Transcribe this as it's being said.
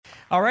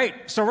All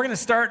right, so we're going to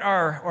start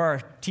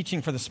our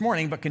teaching for this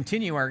morning, but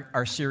continue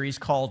our series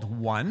called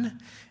One.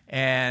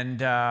 And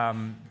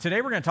today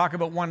we're going to talk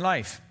about one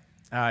life.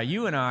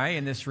 You and I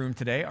in this room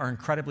today are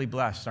incredibly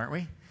blessed, aren't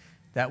we?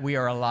 That we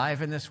are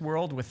alive in this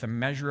world with the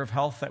measure of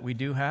health that we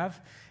do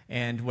have.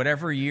 And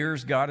whatever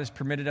years God has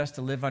permitted us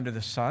to live under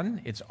the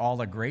sun, it's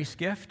all a grace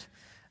gift.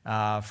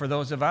 For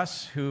those of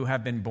us who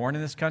have been born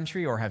in this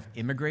country or have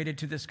immigrated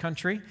to this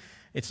country,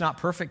 it's not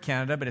perfect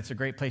Canada, but it's a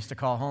great place to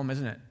call home,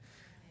 isn't it?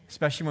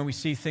 Especially when we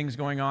see things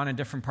going on in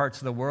different parts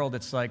of the world,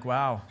 it's like,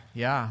 wow,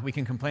 yeah, we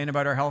can complain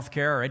about our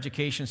healthcare, our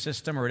education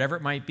system, or whatever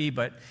it might be,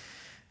 but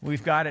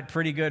we've got it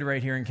pretty good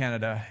right here in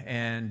Canada,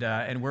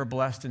 and we're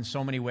blessed in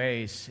so many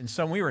ways. And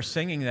so when we were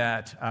singing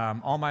that,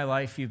 all my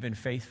life you've been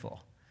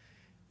faithful.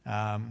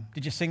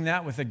 Did you sing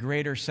that with a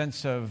greater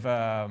sense of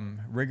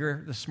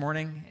rigor this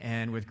morning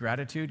and with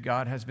gratitude?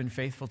 God has been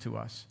faithful to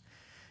us.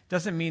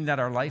 Doesn't mean that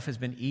our life has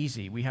been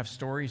easy. We have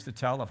stories to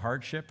tell of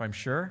hardship, I'm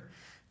sure.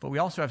 But we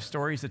also have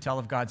stories to tell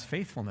of God's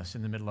faithfulness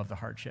in the middle of the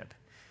hardship.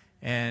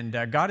 And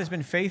God has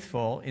been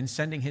faithful in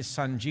sending his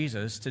son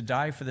Jesus to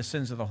die for the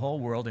sins of the whole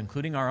world,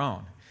 including our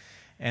own.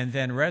 And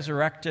then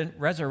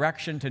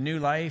resurrection to new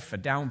life, a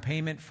down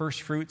payment,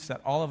 first fruits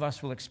that all of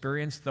us will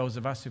experience, those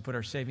of us who put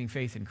our saving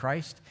faith in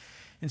Christ.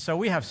 And so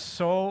we have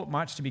so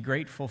much to be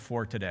grateful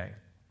for today.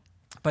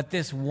 But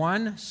this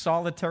one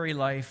solitary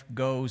life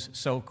goes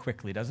so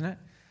quickly, doesn't it?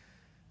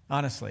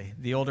 Honestly,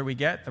 the older we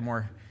get, the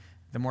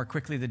more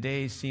quickly the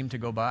days seem to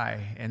go by,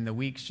 and the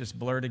weeks just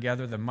blur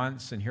together, the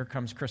months, and here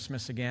comes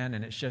Christmas again,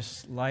 and it's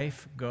just,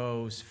 life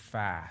goes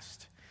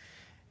fast.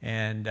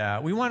 And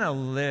we want to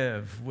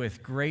live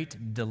with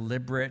great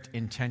deliberate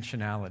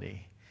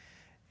intentionality.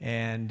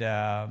 And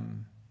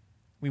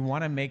we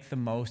want to make the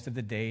most of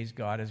the days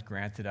God has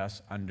granted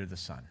us under the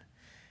sun.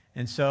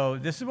 And so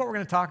this is what we're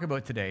going to talk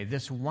about today,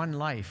 this one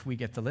life we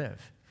get to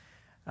live.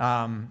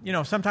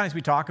 Sometimes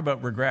we talk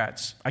about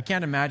regrets. I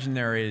can't imagine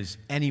there is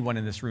anyone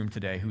in this room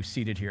today who's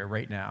seated here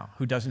right now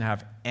who doesn't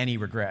have any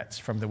regrets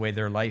from the way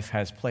their life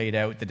has played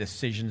out, the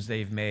decisions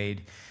they've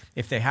made.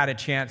 If they had a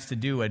chance to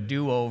do a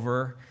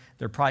do-over,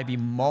 there'd probably be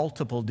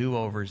multiple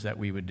do-overs that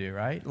we would do,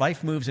 right?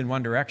 Life moves in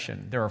one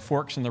direction. There are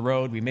forks in the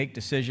road. We make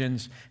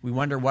decisions. We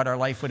wonder what our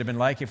life would have been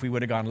like if we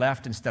would have gone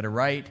left instead of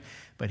right.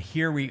 But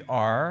here we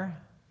are.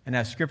 And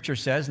as Scripture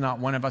says, not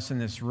one of us in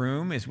this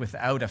room is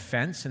without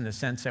offense, in the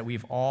sense that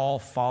we've all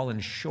fallen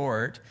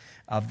short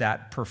of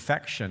that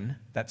perfection,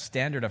 that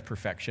standard of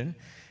perfection,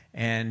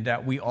 and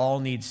we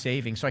all need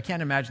saving. So I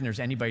can't imagine there's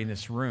anybody in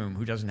this room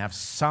who doesn't have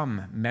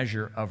some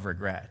measure of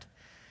regret.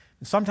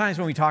 And sometimes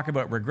when we talk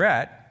about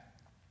regret,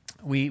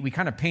 we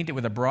kind of paint it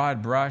with a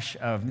broad brush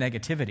of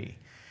negativity.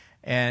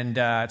 And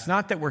it's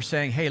not that we're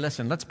saying, hey,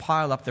 listen, let's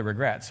pile up the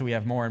regrets so we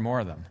have more and more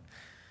of them.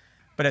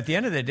 But at the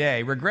end of the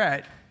day,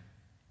 regret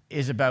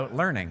is about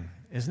learning,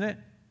 isn't it?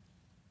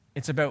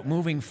 It's about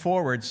moving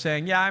forward,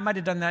 saying, yeah, I might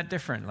have done that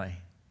differently.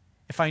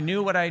 If I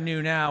knew what I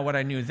knew now, what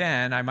I knew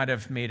then, I might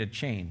have made a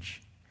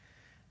change.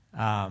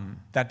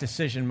 That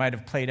decision might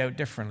have played out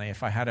differently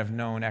if I had have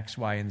known X,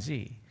 Y, and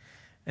Z.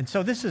 And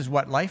so this is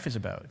what life is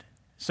about.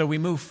 So we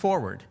move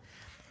forward.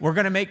 We're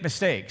going to make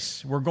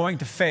mistakes. We're going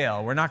to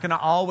fail. We're not going to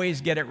always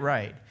get it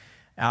right.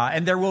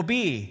 And there will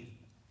be,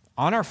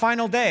 on our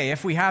final day,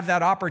 if we have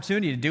that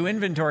opportunity to do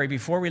inventory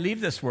before we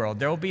leave this world,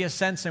 there will be a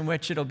sense in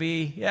which it'll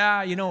be,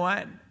 yeah, you know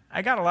what?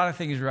 I got a lot of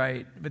things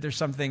right, but there's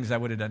some things I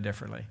would have done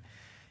differently.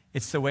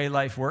 It's the way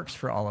life works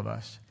for all of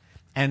us.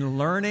 And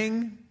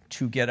learning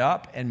to get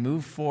up and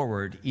move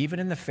forward, even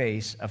in the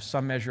face of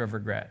some measure of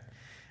regret,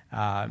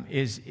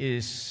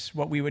 is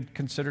what we would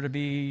consider to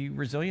be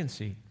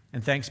resiliency.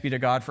 And thanks be to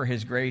God for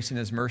his grace and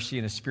his mercy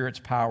and his Spirit's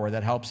power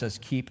that helps us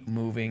keep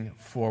moving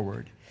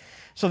forward.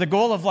 So the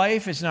goal of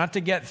life is not to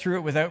get through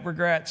it without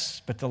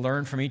regrets, but to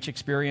learn from each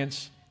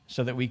experience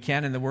so that we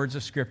can, in the words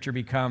of Scripture,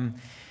 become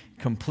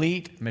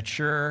complete,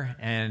 mature,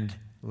 and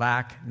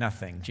lack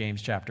nothing.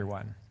 James chapter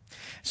 1.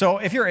 So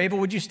if you're able,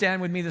 would you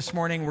stand with me this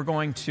morning? We're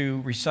going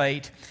to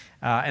recite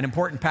an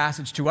important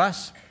passage to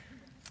us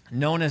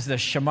known as the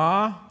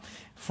Shema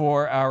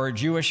for our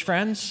Jewish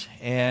friends,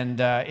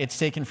 and it's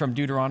taken from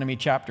Deuteronomy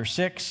chapter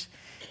 6.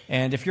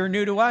 And if you're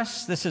new to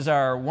us, this is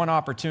our one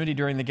opportunity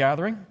during the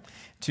gathering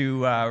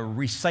to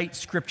recite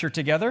Scripture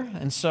together.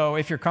 And so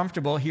if you're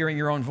comfortable hearing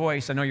your own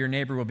voice, I know your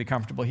neighbor will be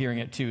comfortable hearing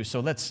it too.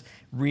 So let's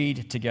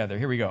read together.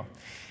 Here we go.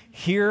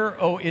 Hear,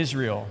 O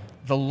Israel,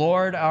 the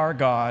Lord our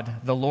God,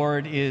 the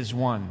Lord is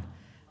one.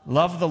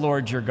 Love the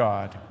Lord your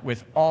God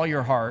with all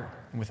your heart,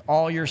 and with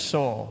all your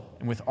soul,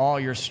 and with all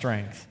your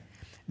strength.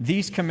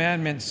 These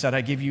commandments that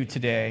I give you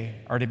today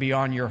are to be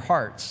on your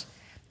hearts.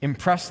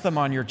 Impress them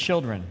on your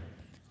children.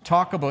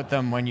 Talk about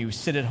them when you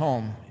sit at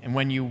home and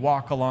when you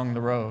walk along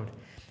the road,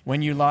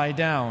 when you lie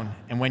down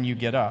and when you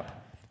get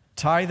up.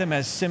 Tie them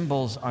as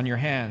symbols on your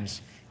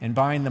hands and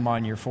bind them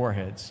on your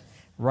foreheads.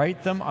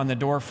 Write them on the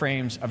door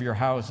frames of your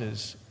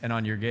houses and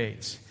on your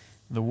gates.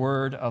 The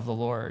word of the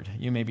Lord.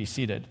 You may be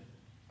seated.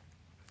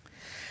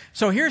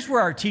 So here's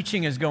where our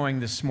teaching is going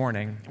this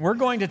morning. We're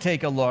going to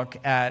take a look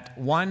at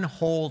one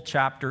whole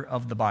chapter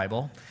of the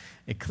Bible.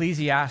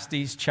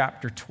 Ecclesiastes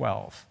chapter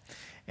 12.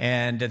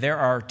 And there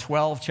are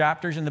 12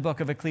 chapters in the book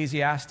of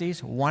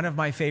Ecclesiastes, one of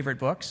my favorite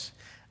books.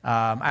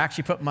 I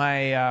actually put my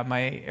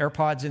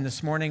AirPods in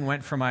this morning,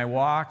 went for my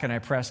walk, and I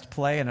pressed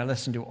play, and I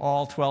listened to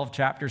all 12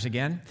 chapters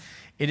again.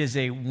 It is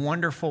a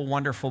wonderful,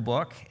 wonderful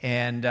book,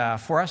 and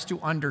for us to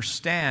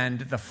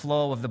understand the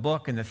flow of the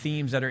book and the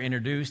themes that are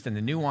introduced and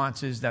the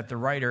nuances that the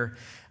writer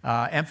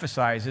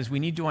emphasizes, we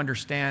need to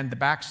understand the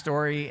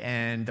backstory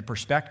and the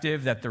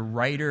perspective that the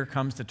writer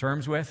comes to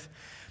terms with.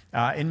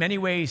 In many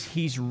ways,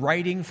 he's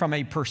writing from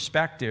a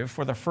perspective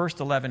for the first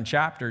 11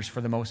 chapters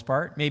for the most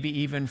part, maybe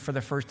even for the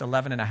first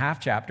 11 and a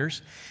half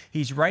chapters.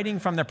 He's writing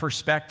from the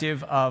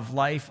perspective of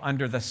life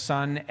under the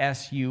sun,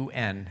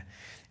 S-U-N.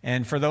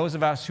 And for those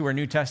of us who are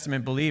New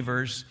Testament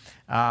believers,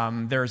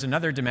 there's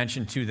another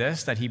dimension to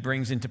this that he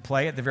brings into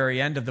play at the very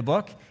end of the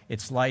book.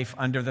 It's life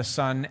under the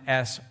sun,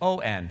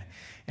 S-O-N.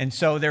 And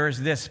so there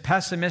is this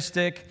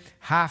pessimistic,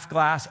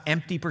 half-glass,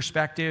 empty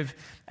perspective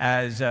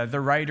as the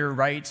writer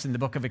writes in the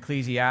book of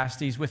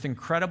Ecclesiastes with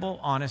incredible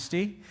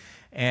honesty.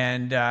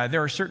 And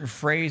there are certain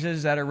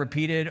phrases that are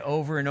repeated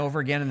over and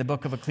over again in the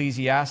book of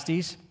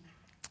Ecclesiastes.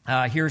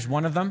 Here's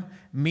one of them.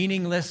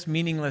 Meaningless,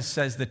 meaningless,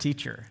 says the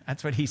teacher.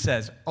 That's what he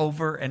says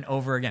over and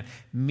over again.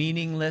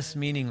 Meaningless,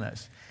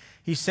 meaningless.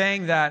 He's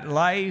saying that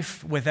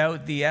life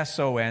without the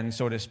S-O-N,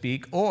 so to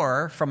speak,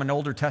 or from an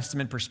Older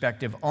Testament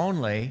perspective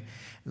only,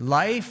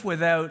 life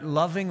without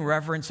loving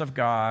reverence of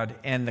God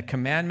and the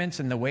commandments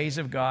and the ways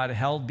of God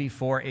held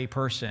before a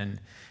person,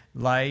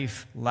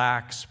 life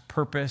lacks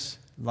purpose,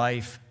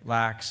 life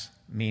lacks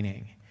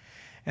meaning.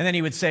 And then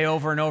he would say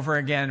over and over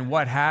again,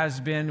 what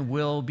has been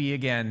will be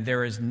again.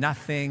 There is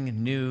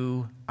nothing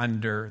new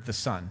under the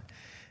sun.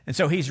 And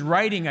so he's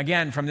writing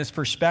again from this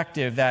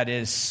perspective that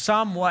is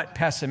somewhat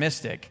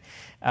pessimistic,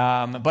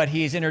 but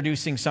he's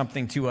introducing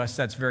something to us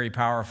that's very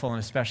powerful, and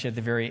especially at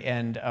the very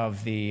end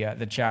of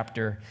the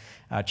chapter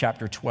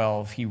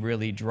 12, he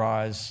really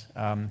draws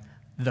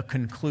the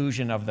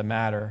conclusion of the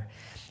matter.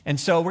 And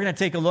so we're going to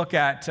take a look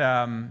at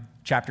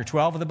chapter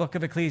 12 of the book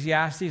of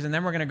Ecclesiastes, and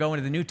then we're going to go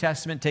into the New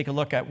Testament, take a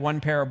look at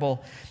one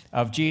parable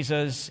of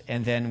Jesus,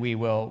 and then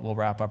we'll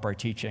wrap up our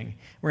teaching.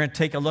 We're going to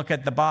take a look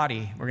at the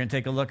body. We're going to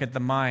take a look at the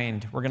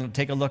mind. We're going to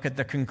take a look at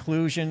the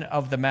conclusion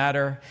of the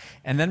matter,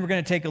 and then we're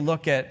going to take a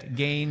look at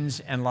gains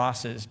and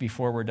losses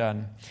before we're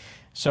done.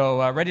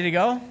 So ready to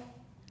go?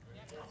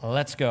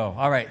 Let's go.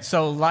 All right,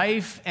 so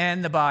life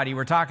and the body.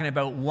 We're talking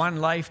about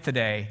one life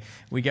today.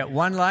 We get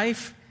one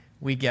life,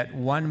 we get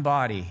one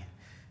body.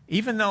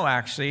 Even though,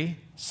 actually,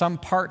 some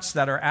parts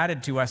that are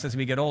added to us as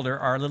we get older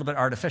are a little bit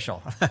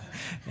artificial.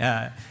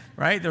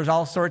 Right? There's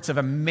all sorts of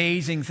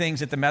amazing things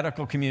that the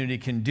medical community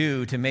can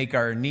do to make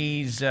our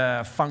knees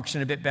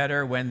function a bit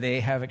better when they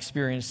have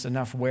experienced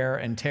enough wear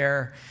and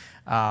tear.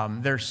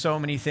 There's so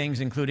many things,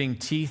 including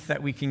teeth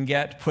that we can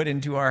get put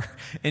into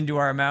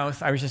our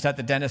mouth. I was just at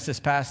the dentist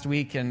this past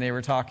week, and they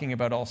were talking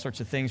about all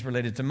sorts of things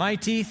related to my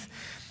teeth.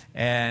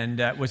 And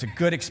it was a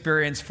good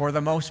experience for the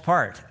most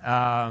part.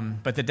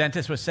 But the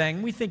dentist was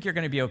saying, we think you're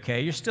going to be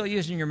okay. You're still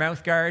using your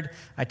mouth guard.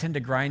 I tend to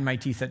grind my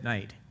teeth at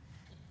night.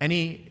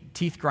 Any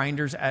teeth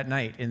grinders at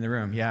night in the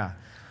room? Yeah.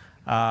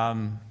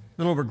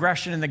 Little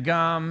regression in the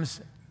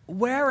gums.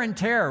 Wear and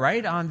tear,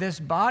 right, on this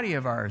body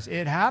of ours.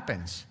 It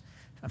happens.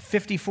 I'm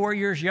 54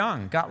 years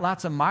young. Got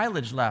lots of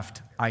mileage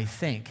left, I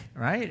think,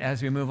 right,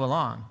 as we move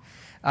along.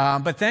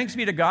 But thanks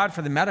be to God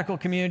for the medical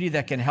community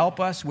that can help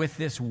us with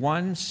this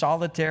one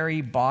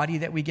solitary body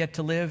that we get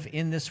to live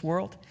in this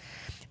world.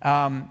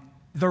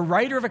 The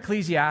writer of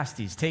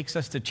Ecclesiastes takes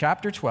us to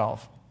chapter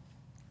 12,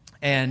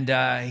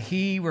 and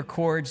he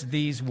records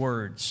these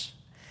words.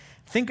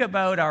 Think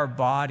about our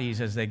bodies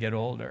as they get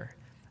older.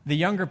 The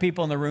younger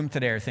people in the room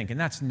today are thinking,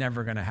 that's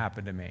never going to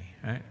happen to me,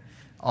 right?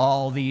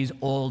 All these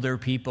older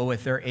people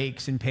with their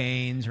aches and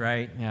pains,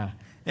 right? Yeah,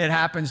 it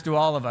happens to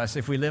all of us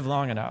if we live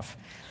long enough.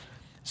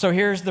 So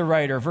here's the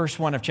writer, verse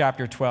 1 of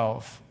chapter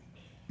 12.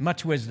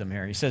 Much wisdom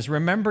here. He says,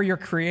 remember your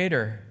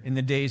Creator in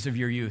the days of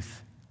your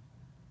youth.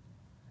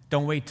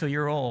 Don't wait till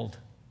you're old.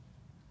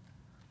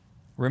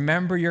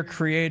 Remember your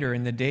Creator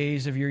in the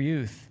days of your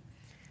youth.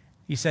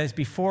 He says,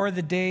 before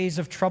the days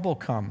of trouble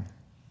come.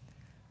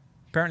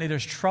 Apparently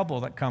there's trouble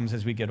that comes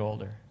as we get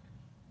older.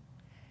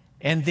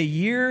 And the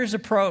years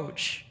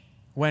approach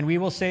when we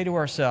will say to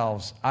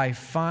ourselves, I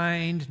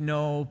find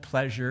no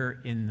pleasure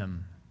in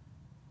them.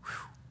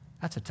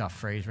 That's a tough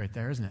phrase right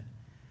there, isn't it?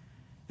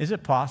 Is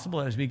it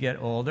possible as we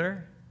get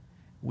older,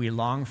 we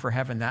long for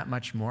heaven that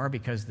much more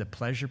because the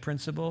pleasure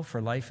principle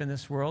for life in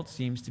this world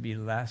seems to be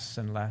less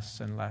and less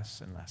and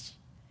less and less?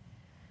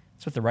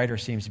 That's what the writer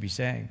seems to be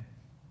saying.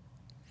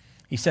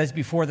 He says,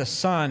 before the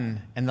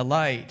sun and the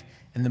light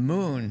and the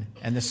moon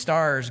and the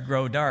stars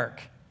grow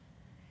dark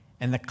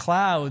and the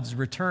clouds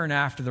return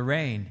after the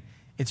rain.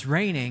 It's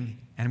raining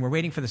and we're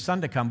waiting for the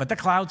sun to come, but the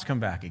clouds come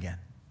back again.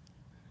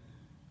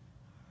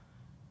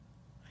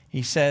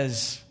 He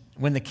says,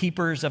 when the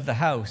keepers of the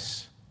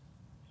house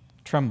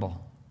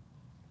tremble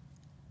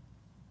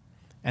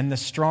and the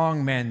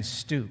strong men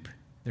stoop,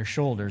 their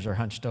shoulders are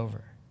hunched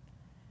over.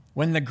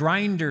 When the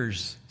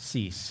grinders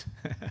cease,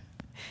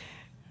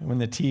 when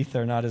the teeth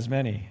are not as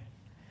many,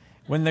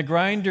 when the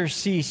grinders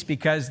cease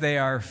because they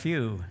are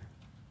few,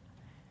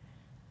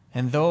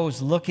 and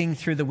those looking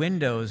through the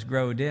windows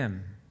grow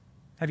dim.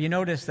 Have you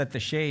noticed that the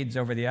shades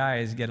over the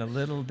eyes get a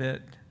little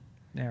bit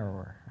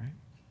narrower, right?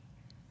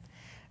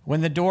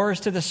 When the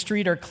doors to the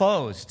street are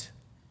closed,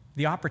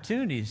 the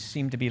opportunities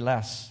seem to be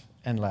less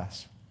and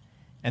less.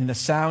 And the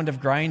sound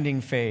of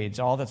grinding fades,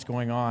 all that's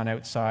going on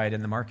outside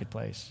in the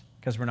marketplace,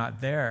 because we're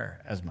not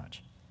there as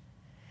much.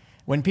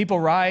 When people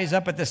rise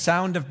up at the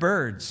sound of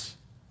birds,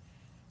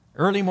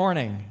 early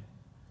morning,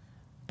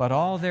 but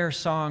all their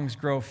songs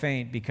grow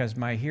faint because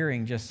my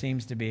hearing just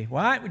seems to be,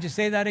 what? Would you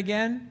say that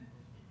again?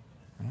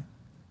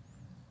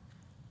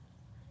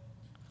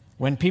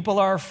 When people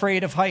are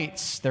afraid of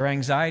heights, their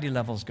anxiety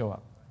levels go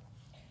up.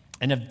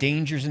 And of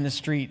dangers in the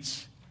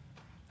streets.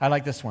 I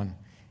like this one.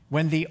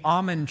 When the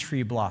almond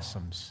tree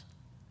blossoms.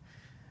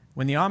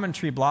 When the almond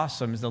tree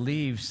blossoms, the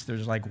leaves,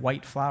 there's like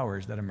white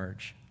flowers that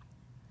emerge.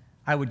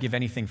 I would give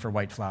anything for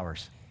white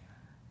flowers.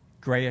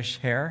 Grayish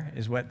hair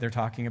is what they're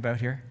talking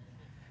about here.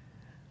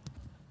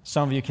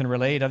 Some of you can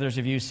relate. Others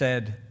of you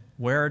said,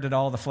 where did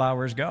all the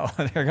flowers go?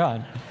 They're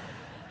gone.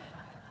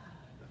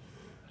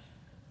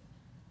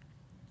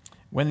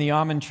 When the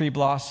almond tree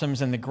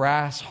blossoms and the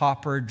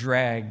grasshopper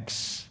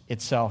drags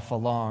itself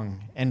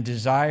along and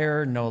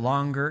desire no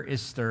longer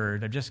is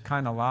stirred. I've just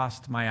kind of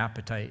lost my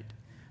appetite.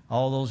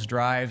 All those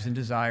drives and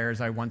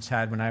desires I once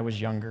had when I was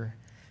younger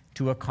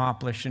to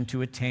accomplish and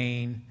to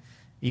attain.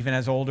 Even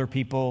as older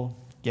people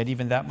get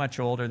even that much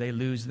older, they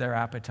lose their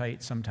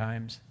appetite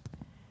sometimes.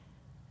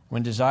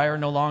 When desire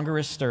no longer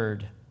is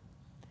stirred.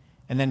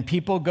 And then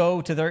people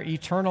go to their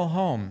eternal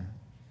home.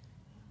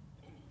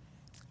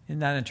 Isn't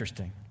that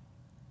interesting?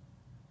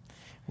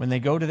 When they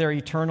go to their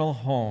eternal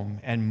home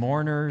and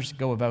mourners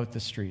go about the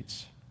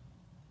streets.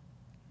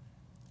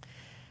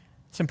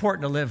 It's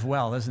important to live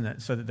well, isn't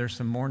it? So that there's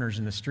some mourners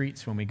in the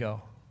streets when we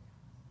go.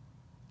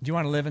 Do you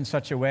want to live in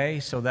such a way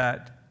so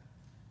that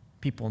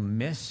people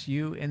miss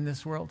you in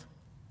this world?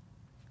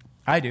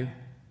 I do.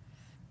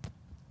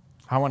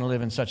 I want to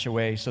live in such a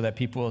way so that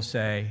people will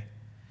say,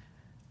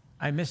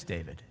 I miss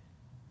David.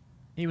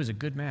 He was a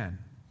good man.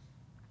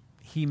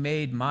 He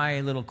made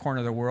my little corner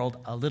of the world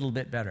a little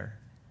bit better.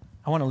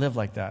 I want to live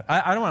like that.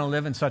 I don't want to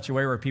live in such a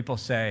way where people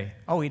say,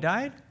 oh, he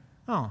died?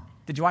 Oh,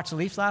 did you watch the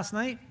Leafs last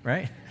night?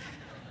 Right?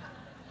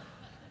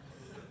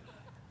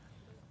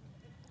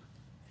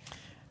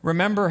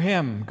 Remember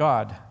him,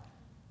 God.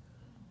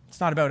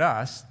 It's not about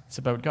us. It's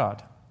about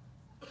God.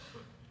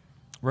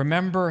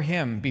 Remember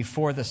him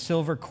before the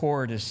silver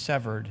cord is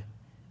severed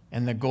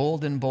and the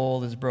golden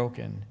bowl is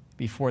broken,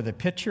 before the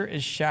pitcher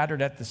is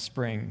shattered at the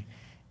spring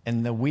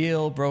and the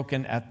wheel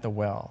broken at the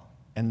well,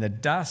 and the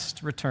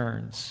dust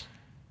returns.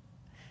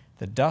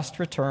 The dust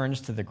returns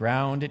to the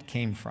ground it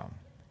came from,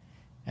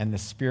 and the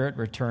spirit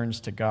returns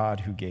to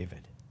God who gave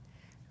it.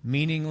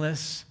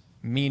 Meaningless,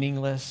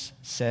 meaningless,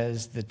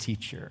 says the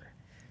teacher.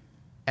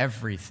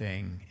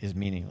 Everything is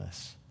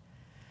meaningless.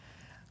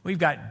 We've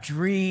got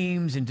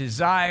dreams and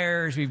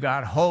desires, we've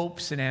got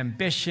hopes and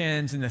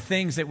ambitions and the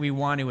things that we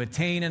want to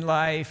attain in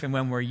life. And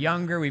when we're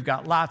younger, we've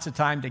got lots of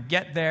time to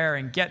get there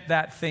and get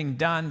that thing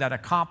done, that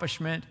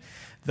accomplishment,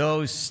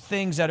 those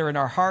things that are in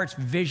our hearts,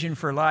 vision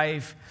for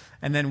life.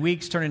 And then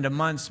weeks turn into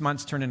months,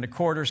 months turn into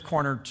quarters,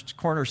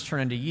 quarters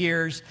turn into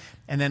years,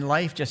 and then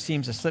life just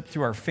seems to slip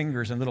through our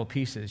fingers in little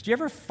pieces. Do you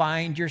ever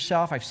find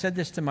yourself, I've said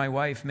this to my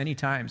wife many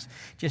times,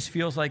 just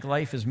feels like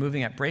life is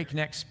moving at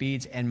breakneck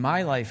speeds, and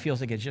my life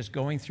feels like it's just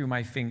going through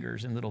my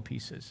fingers in little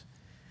pieces.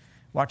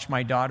 Watch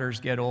my daughters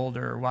get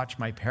older, watch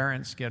my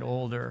parents get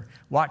older,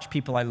 watch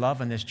people I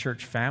love in this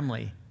church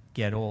family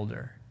get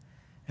older.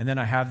 And then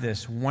I have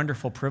this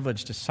wonderful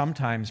privilege to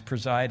sometimes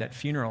preside at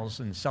funerals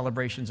and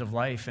celebrations of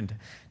life and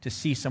to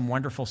see some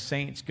wonderful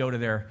saints go to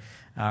their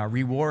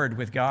reward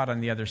with God on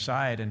the other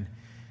side. And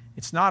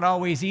it's not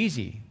always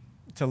easy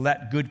to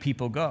let good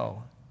people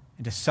go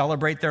and to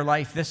celebrate their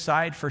life this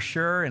side for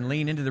sure and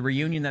lean into the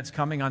reunion that's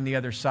coming on the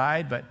other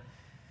side. But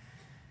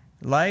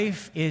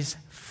life is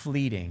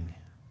fleeting.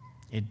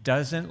 It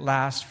doesn't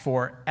last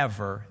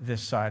forever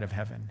this side of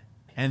heaven.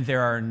 And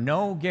there are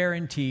no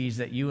guarantees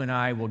that you and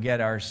I will get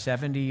our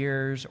 70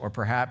 years or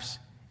perhaps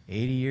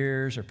 80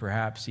 years or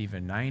perhaps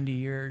even 90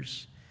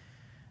 years.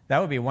 That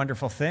would be a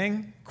wonderful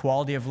thing.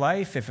 Quality of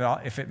life,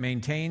 if it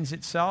maintains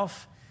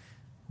itself,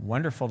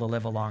 wonderful to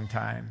live a long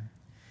time.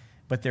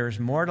 But there's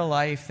more to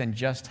life than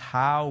just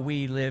how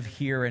we live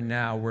here and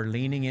now. We're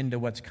leaning into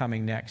what's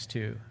coming next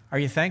too. Are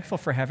you thankful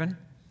for heaven?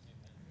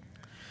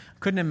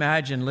 Couldn't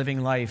imagine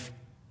living life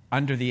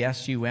under the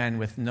S-U-N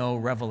with no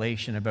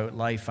revelation about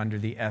life under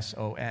the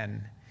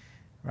S-O-N,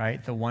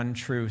 right? The one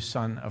true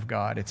Son of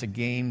God. It's a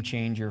game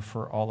changer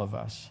for all of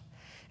us.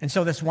 And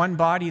so this one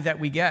body that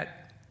we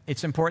get,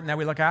 it's important that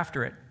we look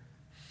after it,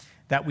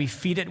 that we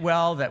feed it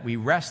well, that we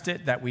rest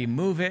it, that we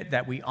move it,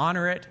 that we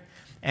honor it.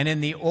 And in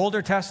the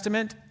Older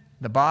Testament,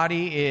 the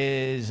body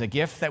is a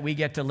gift that we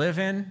get to live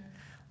in.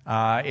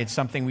 It's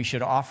something we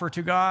should offer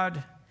to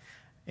God.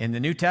 In the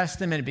New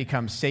Testament, it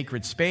becomes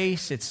sacred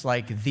space. It's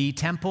like the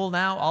temple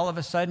now, all of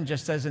a sudden,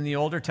 just as in the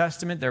Older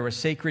Testament, there was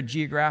sacred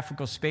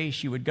geographical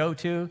space you would go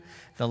to.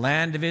 The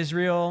land of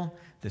Israel,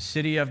 the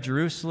city of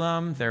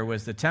Jerusalem, there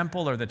was the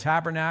temple or the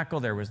tabernacle,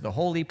 there was the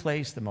holy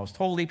place, the most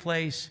holy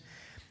place.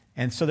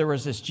 And so there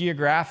was this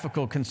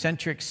geographical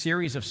concentric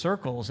series of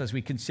circles as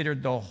we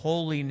considered the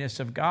holiness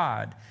of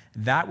God,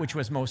 that which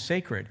was most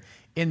sacred.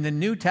 In the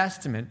New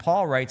Testament,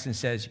 Paul writes and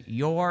says,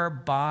 your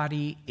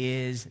body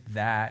is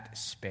that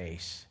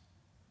space.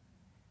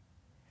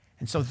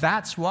 And so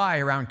that's why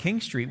around King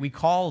Street, we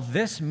call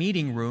this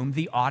meeting room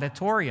the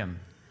auditorium.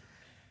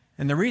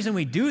 And the reason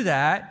we do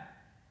that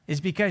is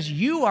because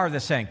you are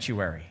the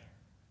sanctuary.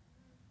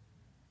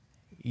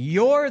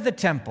 You're the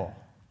temple.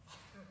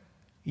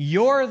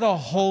 You're the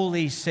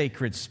holy,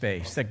 sacred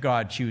space that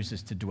God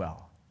chooses to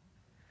dwell.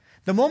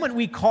 The moment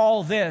we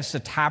call this a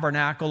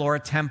tabernacle or a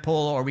temple,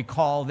 or we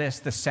call this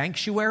the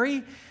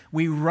sanctuary,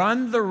 we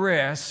run the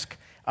risk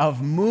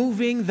of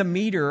moving the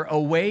meter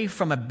away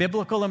from a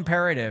biblical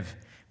imperative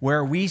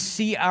where we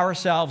see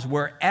ourselves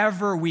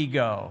wherever we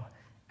go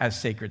as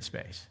sacred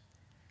space.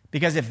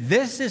 Because if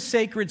this is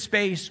sacred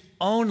space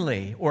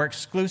only or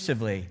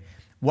exclusively,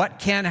 what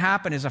can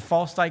happen is a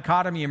false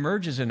dichotomy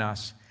emerges in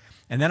us.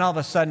 And then all of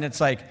a sudden it's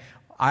like,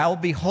 I'll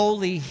be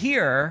holy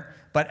here,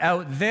 but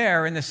out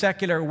there in the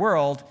secular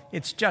world,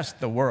 it's just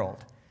the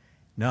world.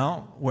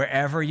 No,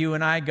 wherever you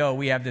and I go,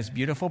 we have this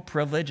beautiful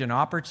privilege and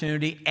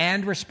opportunity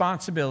and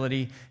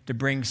responsibility to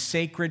bring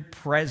sacred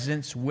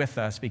presence with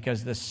us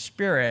because the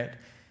Spirit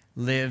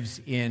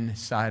lives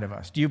inside of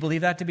us. Do you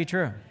believe that to be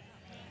true?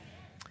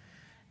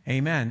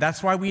 Amen.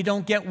 That's why we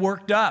don't get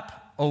worked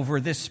up over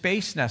this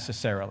space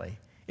necessarily.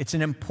 It's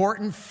an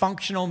important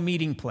functional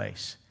meeting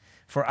place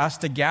for us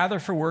to gather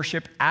for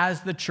worship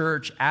as the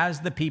church,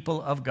 as the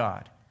people of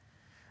God.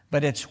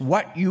 But it's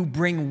what you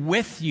bring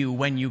with you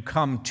when you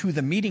come to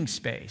the meeting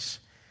space.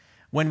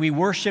 When we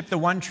worship the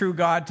one true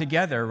God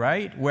together,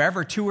 right?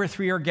 Wherever two or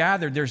three are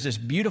gathered, there's this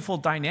beautiful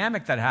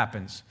dynamic that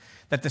happens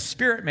that the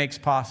Spirit makes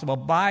possible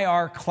by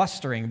our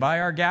clustering, by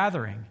our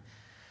gathering.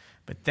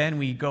 But then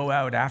we go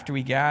out, after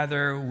we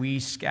gather, we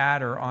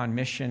scatter on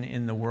mission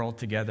in the world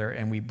together,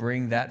 and we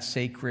bring that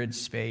sacred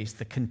space,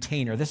 the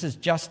container. This is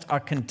just a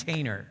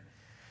container,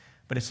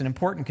 but it's an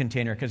important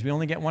container because we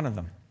only get one of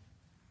them.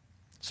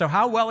 So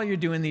how well are you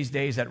doing these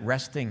days at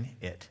resting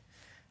it?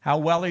 How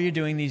well are you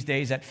doing these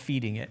days at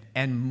feeding it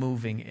and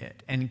moving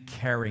it and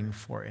caring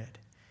for it?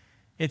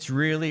 It's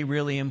really,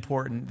 really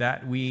important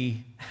that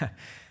we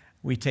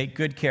take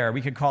good care.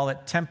 We could call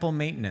it temple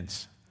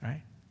maintenance,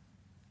 right?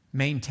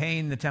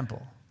 Maintain the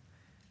temple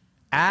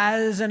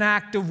as an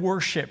act of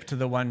worship to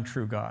the one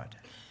true God.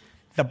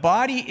 The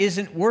body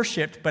isn't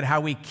worshiped, but how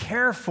we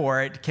care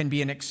for it can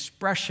be an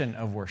expression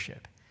of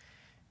worship.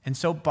 And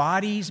so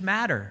bodies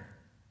matter.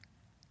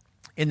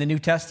 In the New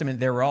Testament,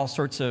 there were all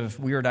sorts of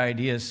weird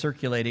ideas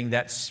circulating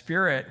that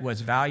spirit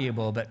was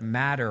valuable, but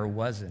matter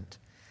wasn't.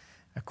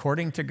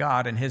 According to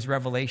God and his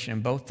revelation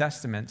in both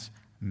Testaments,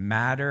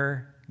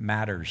 matter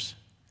matters.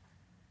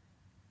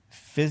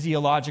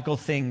 Physiological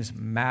things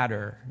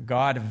matter.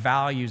 God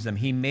values them.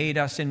 He made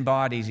us in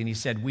bodies, and he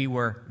said we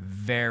were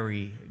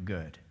very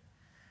good.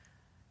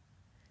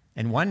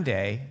 And one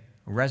day,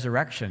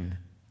 resurrection,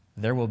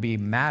 there will be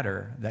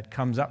matter that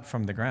comes up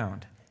from the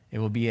ground. It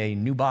will be a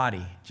new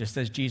body. Just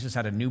as Jesus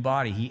had a new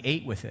body, he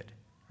ate with it,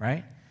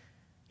 right?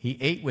 He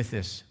ate with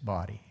this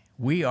body.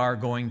 We are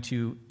going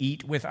to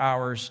eat with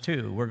ours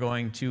too. We're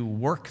going to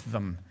work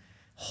them.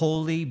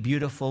 Holy,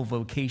 beautiful,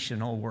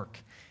 vocational work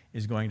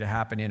is going to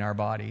happen in our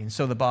body. And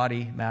so the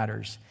body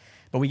matters.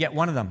 But we get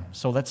one of them,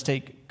 so let's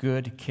take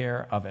good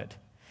care of it.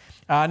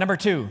 Number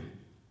two,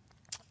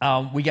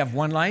 we have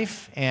one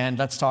life, and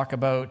let's talk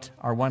about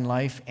our one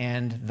life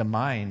and the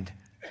mind.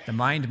 The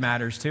mind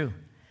matters too.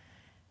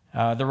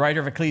 The writer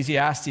of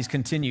Ecclesiastes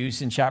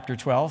continues in chapter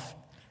 12,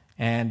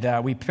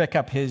 and we pick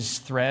up his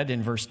thread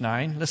in verse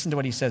 9. Listen to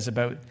what he says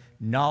about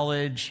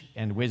knowledge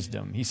and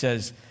wisdom. He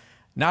says,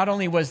 not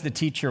only was the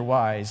teacher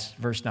wise,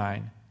 verse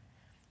 9,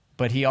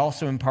 but he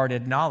also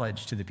imparted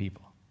knowledge to the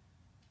people.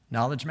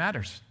 Knowledge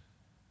matters.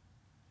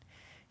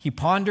 He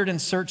pondered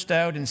and searched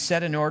out and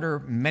set in order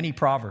many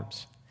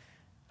proverbs.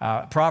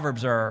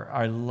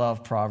 I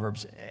love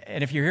Proverbs.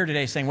 And if you're here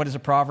today saying, what is a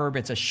proverb?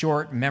 It's a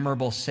short,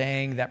 memorable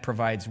saying that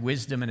provides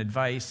wisdom and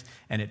advice,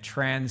 and it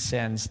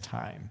transcends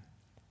time.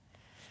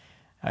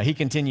 He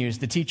continues,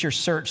 the teacher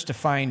searched to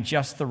find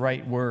just the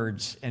right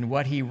words, and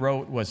what he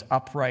wrote was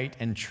upright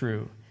and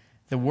true.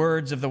 The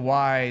words of the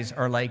wise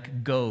are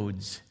like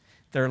goads.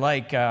 They're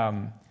like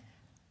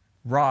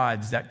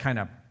rods that kind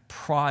of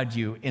prod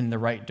you in the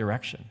right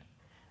direction.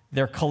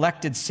 They're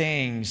collected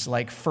sayings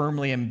like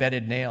firmly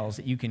embedded nails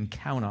that you can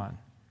count on,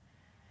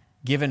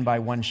 given by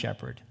one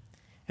shepherd.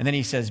 And then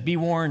he says, be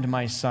warned,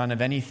 my son,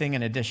 of anything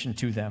in addition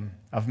to them.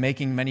 Of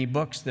making many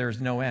books,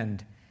 there's no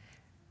end.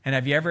 And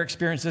have you ever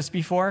experienced this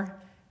before?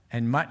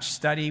 And much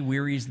study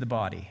wearies the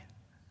body.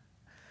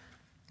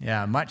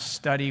 Yeah, much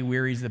study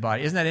wearies the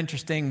body. Isn't that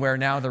interesting where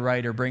now the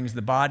writer brings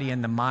the body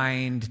and the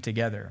mind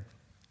together?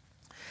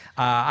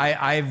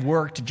 I've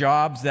worked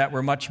jobs that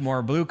were much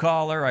more blue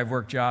collar. I've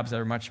worked jobs that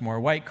are much more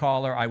white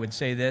collar. I would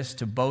say this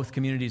to both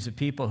communities of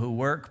people who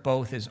work.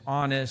 Both is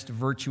honest,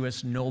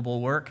 virtuous,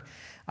 noble work.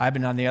 I've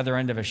been on the other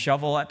end of a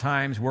shovel at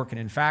times, working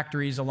in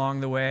factories along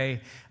the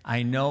way.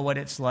 I know what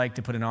it's like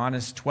to put an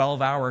honest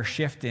 12-hour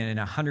shift in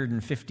a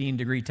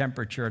 115-degree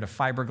temperature at a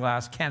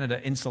Fiberglass Canada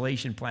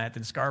insulation plant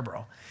in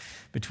Scarborough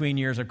between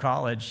years of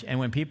college. And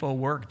when people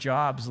work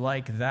jobs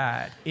like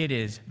that, it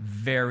is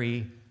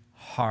very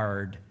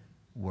hard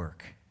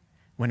work.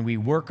 When we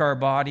work our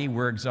body,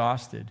 we're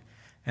exhausted.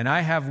 And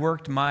I have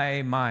worked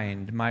my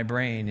mind, my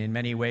brain in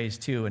many ways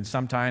too. And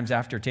sometimes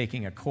after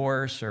taking a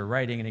course or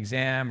writing an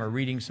exam or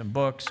reading some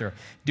books or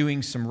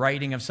doing some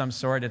writing of some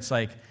sort, it's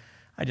like,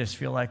 I just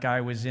feel like I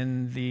was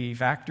in the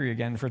factory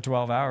again for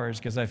 12 hours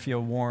because I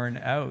feel worn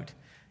out.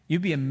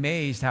 You'd be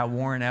amazed how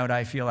worn out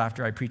I feel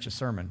after I preach a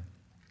sermon.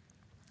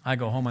 I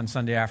go home on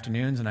Sunday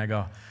afternoons and I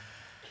go,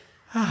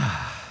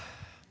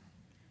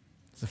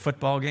 is the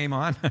football game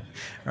on?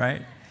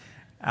 Right?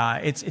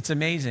 It's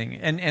amazing.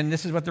 And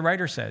this is what the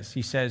writer says.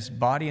 He says,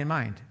 body and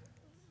mind,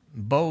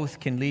 both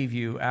can leave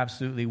you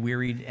absolutely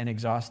wearied and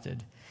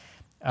exhausted.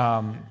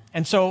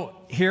 And so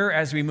here,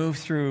 as we move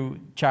through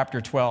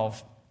chapter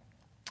 12,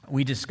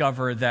 we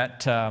discover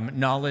that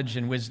knowledge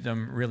and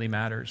wisdom really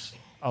matters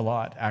a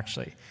lot,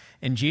 actually.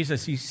 In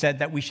Jesus, he said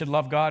that we should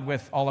love God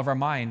with all of our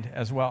mind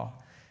as well.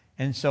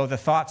 And so the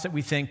thoughts that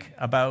we think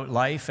about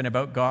life and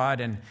about God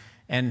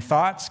and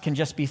thoughts can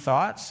just be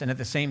thoughts, and at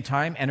the same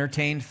time,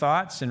 entertained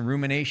thoughts and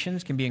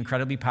ruminations can be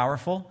incredibly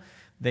powerful.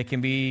 They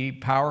can be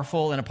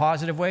powerful in a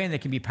positive way, and they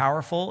can be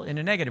powerful in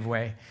a negative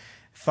way.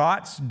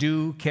 Thoughts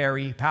do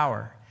carry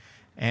power,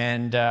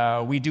 and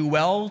we do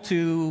well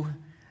to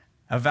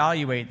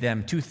evaluate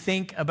them, to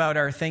think about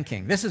our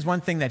thinking. This is one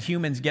thing that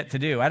humans get to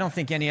do. I don't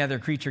think any other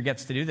creature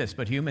gets to do this,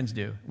 but humans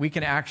do. We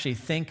can actually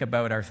think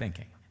about our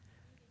thinking.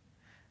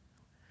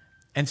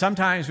 And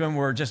sometimes when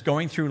we're just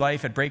going through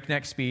life at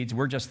breakneck speeds,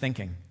 we're just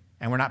thinking,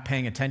 and we're not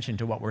paying attention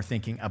to what we're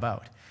thinking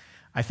about.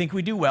 I think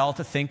we do well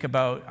to think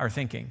about our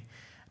thinking,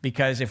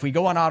 because if we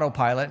go on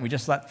autopilot and we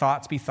just let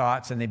thoughts be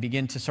thoughts and they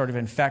begin to sort of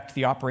infect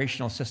the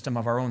operational system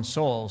of our own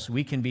souls,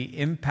 we can be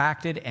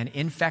impacted and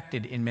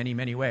infected in many,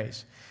 many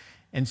ways.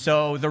 And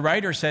so the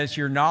writer says,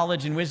 your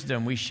knowledge and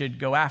wisdom, we should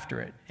go after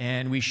it,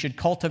 and we should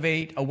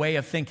cultivate a way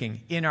of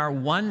thinking. In our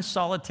one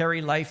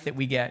solitary life that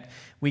we get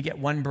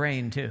one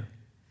brain too.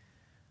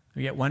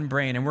 We get one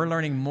brain, and we're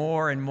learning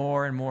more and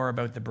more and more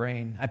about the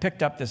brain. I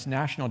picked up this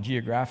National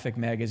Geographic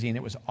magazine.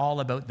 It was all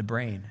about the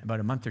brain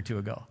about a month or two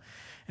ago.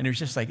 And it was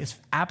just like, it's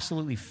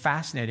absolutely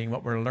fascinating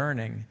what we're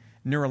learning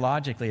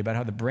neurologically about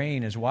how the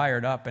brain is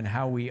wired up and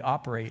how we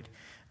operate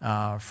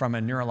from a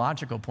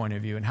neurological point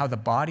of view and how the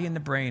body and the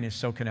brain is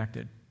so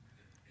connected.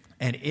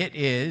 And it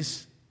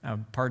is,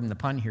 pardon the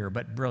pun here,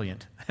 but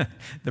brilliant.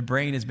 The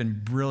brain has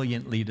been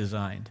brilliantly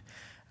designed.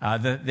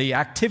 The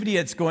activity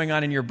that's going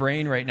on in your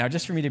brain right now,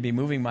 just for me to be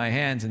moving my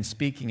hands and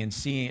speaking and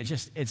seeing,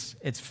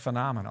 it's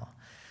phenomenal.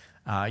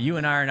 You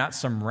and I are not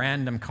some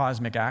random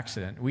cosmic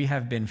accident. We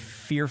have been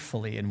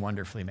fearfully and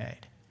wonderfully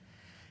made.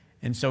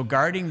 And so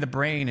guarding the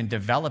brain and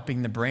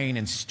developing the brain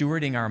and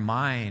stewarding our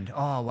mind,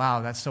 oh, wow,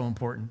 that's so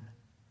important.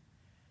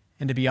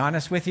 And to be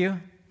honest with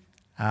you,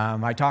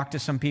 I talk to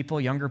some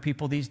people, younger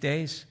people these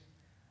days.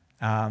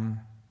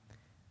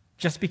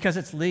 Just because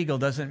it's legal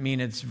doesn't mean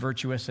it's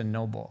virtuous and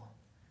noble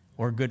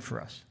or good for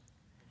us.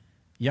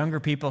 Younger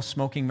people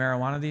smoking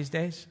marijuana these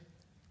days,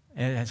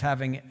 it's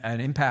having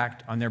an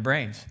impact on their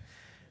brains.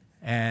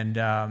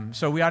 And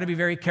so we ought to be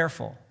very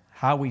careful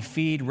how we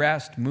feed,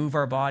 rest, move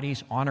our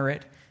bodies, honor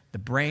it. The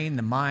brain,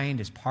 the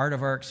mind is part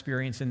of our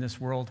experience in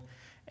this world.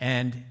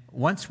 And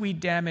once we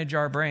damage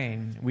our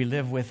brain, we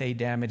live with a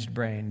damaged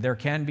brain. There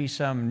can be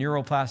some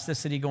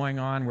neuroplasticity going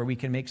on where we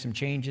can make some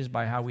changes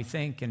by how we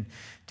think, and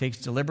it takes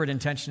deliberate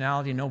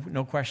intentionality,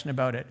 no question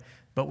about it.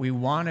 But we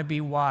want to be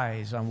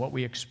wise on what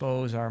we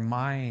expose our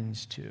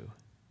minds to,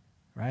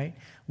 right?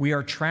 We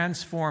are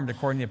transformed,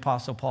 according to the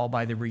Apostle Paul,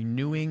 by the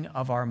renewing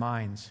of our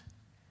minds.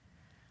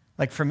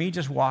 Like for me,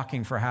 just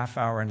walking for a half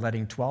hour and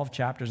letting 12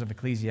 chapters of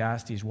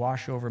Ecclesiastes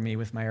wash over me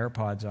with my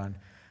AirPods on,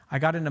 I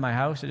got into my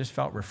house, I just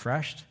felt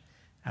refreshed.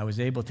 I was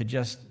able to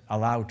just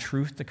allow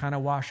truth to kind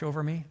of wash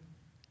over me.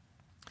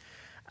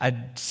 A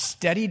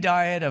steady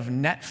diet of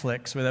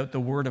Netflix without the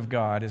Word of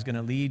God is going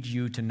to lead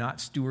you to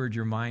not steward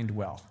your mind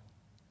well.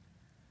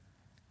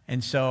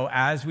 And so,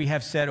 as we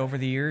have said over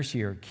the years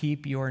here,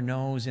 keep your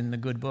nose in the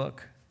good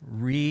book.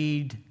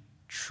 Read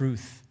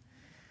truth.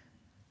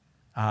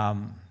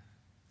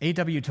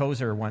 A.W.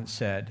 Tozer once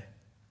said,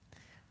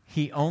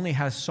 he only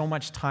has so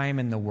much time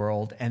in the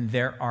world, and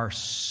there are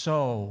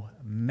so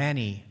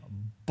many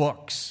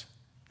books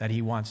that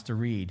he wants to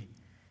read.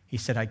 He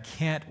said, I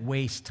can't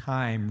waste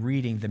time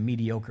reading the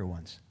mediocre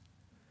ones.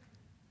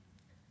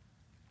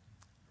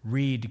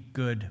 Read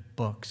good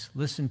books.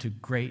 Listen to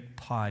great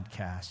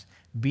podcasts.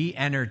 Be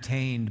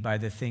entertained by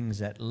the things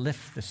that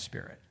lift the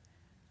spirit,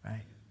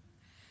 right?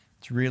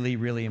 It's really,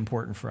 really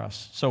important for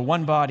us. So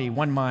one body,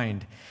 one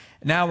mind.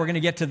 Now we're going to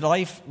get to the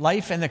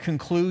life and the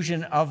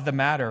conclusion of the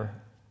matter.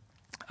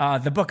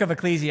 The book of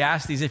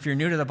Ecclesiastes, if you're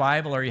new to the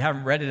Bible or you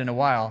haven't read it in a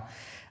while,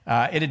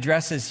 it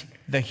addresses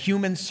the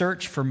human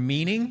search for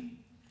meaning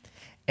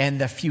and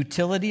the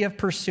futility of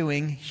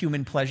pursuing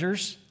human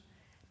pleasures,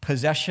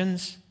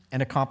 possessions,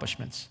 and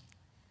accomplishments.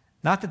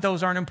 Not that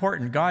those aren't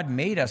important. God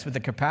made us with the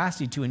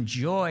capacity to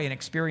enjoy and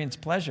experience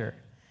pleasure,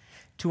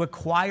 to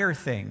acquire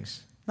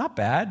things. Not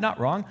bad, not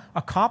wrong.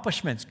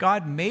 Accomplishments.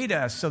 God made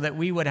us so that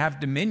we would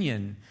have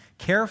dominion,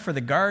 care for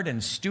the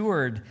garden,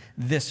 steward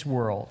this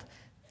world.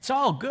 It's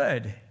all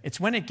good. It's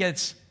when it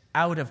gets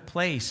out of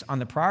place on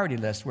the priority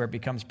list where it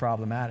becomes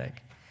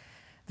problematic.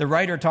 The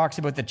writer talks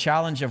about the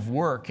challenge of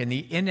work and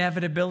the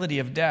inevitability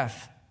of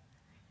death,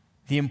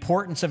 the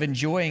importance of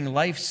enjoying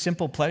life's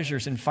simple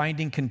pleasures and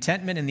finding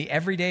contentment in the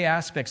everyday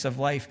aspects of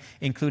life,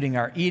 including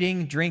our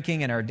eating,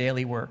 drinking, and our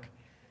daily work.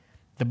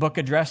 The book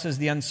addresses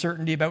the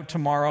uncertainty about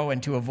tomorrow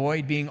and to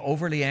avoid being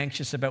overly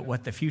anxious about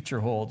what the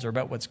future holds or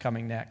about what's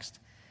coming next.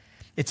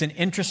 It's an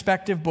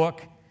introspective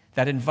book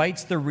that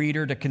invites the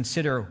reader to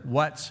consider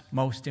what's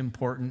most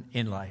important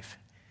in life.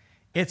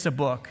 It's a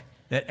book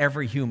that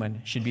every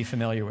human should be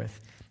familiar with.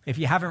 If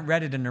you haven't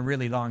read it in a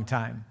really long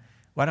time,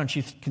 why don't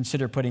you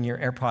consider putting your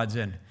AirPods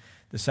in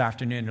this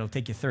afternoon? It'll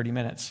take you 30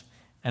 minutes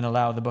and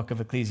allow the book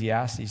of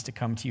Ecclesiastes to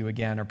come to you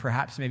again, or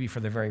perhaps maybe for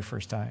the very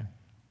first time.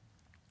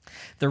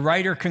 The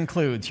writer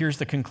concludes, here's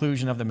the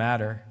conclusion of the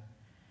matter.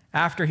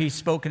 After he's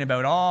spoken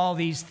about all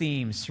these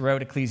themes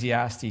throughout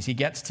Ecclesiastes, he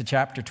gets to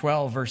chapter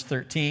 12, verse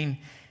 13,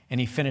 and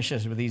he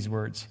finishes with these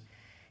words.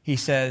 He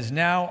says,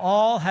 "Now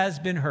all has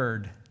been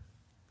heard.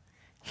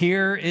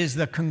 Here is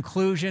the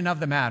conclusion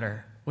of the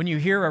matter." When you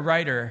hear a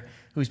writer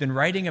who's been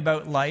writing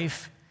about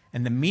life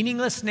and the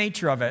meaningless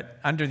nature of it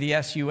under the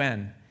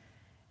S-U-N,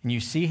 and you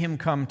see him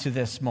come to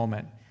this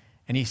moment,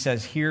 and he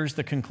says, here's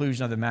the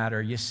conclusion of the matter.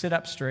 You sit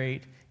up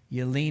straight,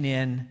 you lean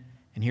in,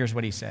 and here's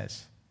what he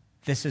says.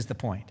 This is the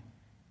point.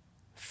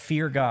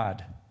 Fear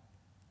God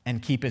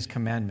and keep his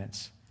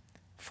commandments,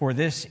 for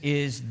this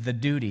is the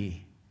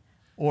duty.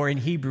 Or in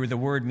Hebrew, the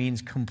word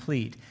means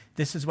complete.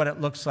 This is what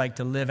it looks like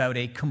to live out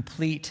a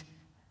complete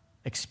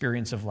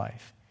experience of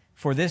life.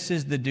 For this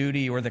is the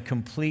duty or the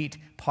complete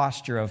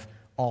posture of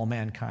all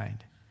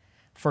mankind.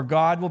 For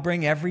God will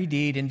bring every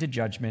deed into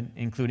judgment,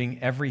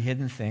 including every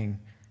hidden thing,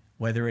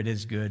 whether it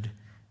is good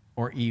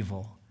or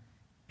evil.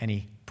 And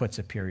he puts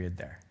a period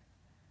there.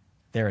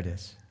 There it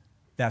is.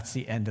 That's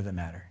the end of the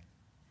matter.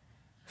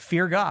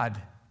 Fear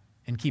God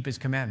and keep his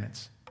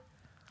commandments.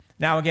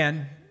 Now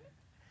again,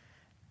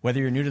 whether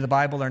you're new to the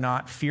Bible or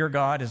not, fear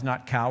God is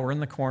not cower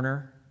in the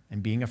corner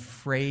and being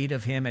afraid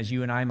of him as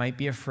you and I might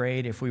be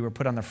afraid if we were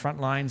put on the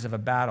front lines of a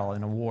battle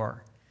in a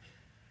war.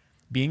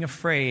 Being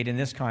afraid in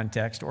this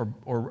context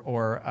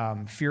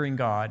or fearing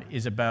God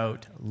is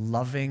about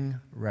loving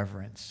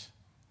reverence,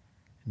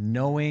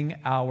 knowing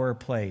our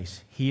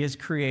place. He is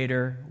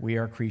creator, we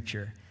are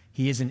creature.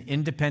 He is an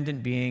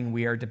independent being,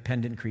 we are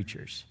dependent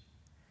creatures.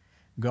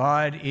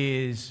 God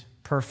is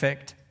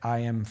perfect, I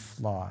am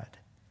flawed.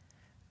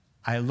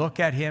 I look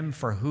at him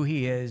for who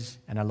he is,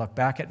 and I look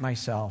back at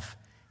myself,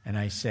 and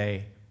I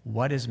say,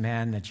 what is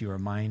man that you are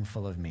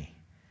mindful of me?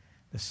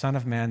 The Son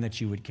of Man that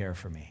you would care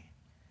for me.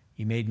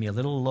 You made me a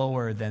little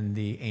lower than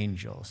the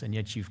angels, and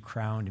yet you've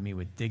crowned me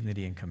with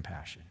dignity and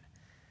compassion.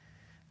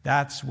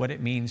 That's what it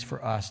means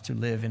for us to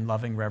live in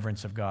loving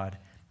reverence of God,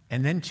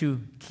 and then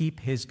to keep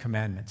his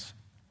commandments.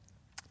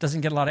 It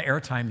doesn't get a lot of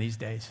airtime these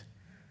days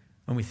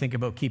when we think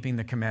about keeping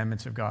the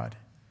commandments of God.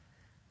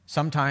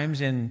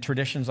 Sometimes in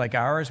traditions like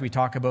ours, we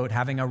talk about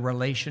having a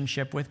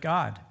relationship with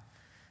God.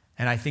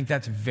 And I think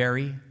that's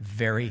very,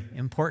 very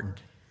important.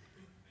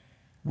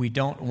 We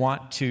don't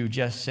want to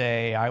just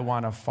say, I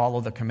want to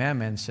follow the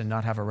commandments and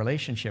not have a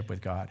relationship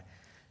with God.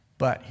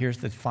 But here's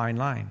the fine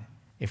line.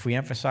 If we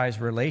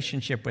emphasize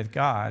relationship with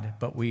God,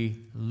 but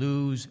we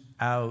lose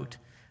out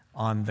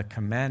on the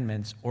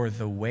commandments or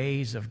the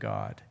ways of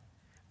God,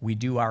 we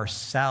do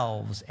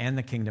ourselves and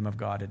the kingdom of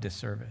God a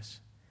disservice.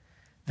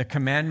 The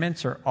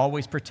commandments are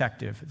always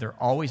protective. They're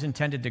always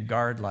intended to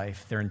guard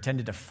life. They're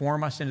intended to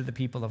form us into the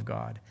people of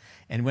God.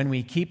 And when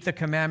we keep the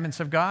commandments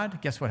of God,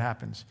 guess what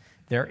happens?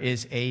 There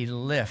is a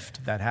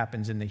lift that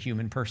happens in the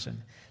human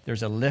person.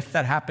 There's a lift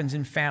that happens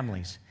in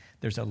families.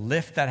 There's a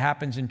lift that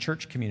happens in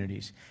church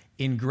communities,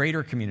 in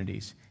greater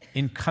communities,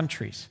 in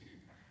countries.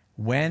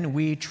 When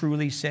we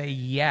truly say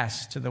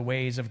yes to the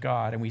ways of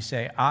God and we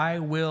say, I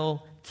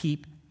will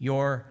keep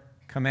your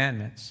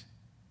commandments.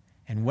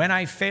 And when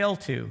I fail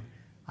to,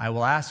 I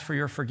will ask for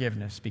your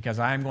forgiveness because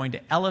I am going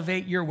to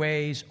elevate your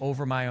ways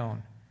over my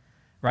own.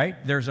 Right?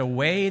 There's a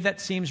way that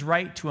seems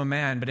right to a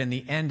man, but in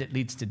the end it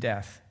leads to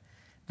death.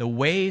 The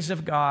ways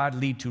of God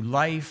lead to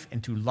life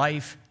and to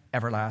life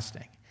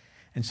everlasting.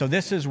 And so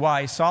this is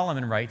why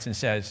Solomon writes and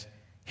says,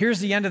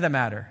 here's the end of the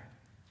matter.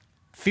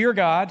 Fear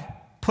God,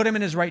 put him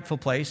in his rightful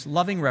place,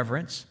 loving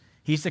reverence.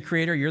 He's the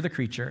creator, you're the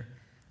creature.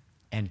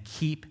 And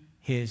keep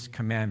his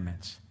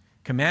commandments.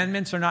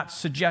 Commandments are not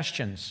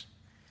suggestions.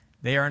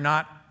 They are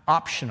not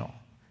optional.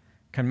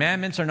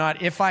 Commandments are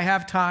not if I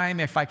have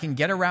time, if I can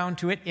get around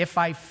to it, if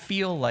I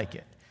feel like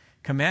it.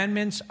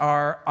 Commandments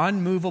are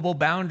unmovable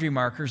boundary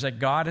markers that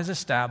God has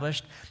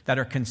established that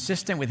are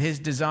consistent with his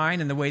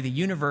design and the way the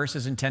universe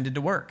is intended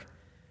to work.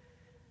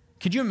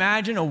 Could you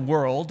imagine a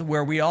world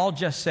where we all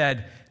just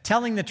said,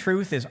 telling the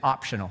truth is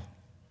optional?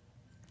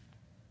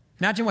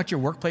 Imagine what your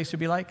workplace would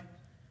be like.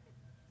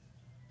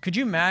 Could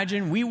you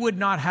imagine we would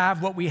not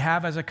have what we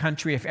have as a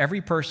country if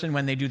every person,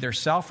 when they do their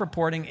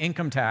self-reporting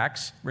income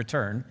tax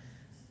return,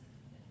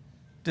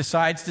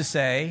 decides to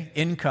say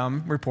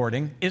income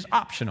reporting is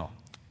optional,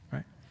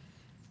 right?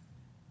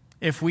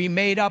 If we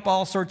made up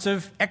all sorts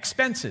of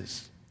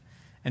expenses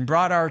and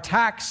brought our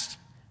tax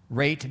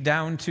rate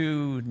down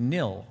to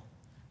nil,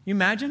 you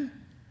imagine?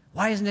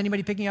 Why isn't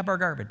anybody picking up our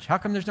garbage? How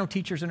come there's no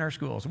teachers in our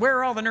schools? Where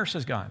are all the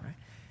nurses gone? Right?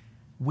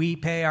 We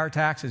pay our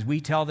taxes. We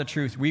tell the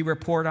truth. We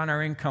report on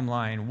our income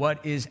line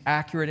what is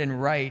accurate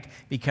and right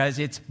because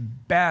it's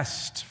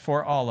best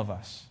for all of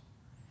us.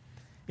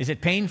 Is it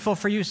painful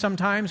for you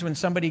sometimes when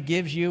somebody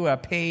gives you a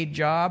paid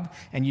job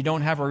and you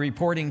don't have a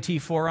reporting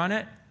T4 on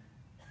it?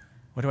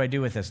 What do I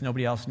do with this?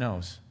 Nobody else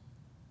knows.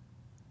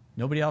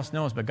 Nobody else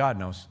knows, but God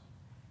knows.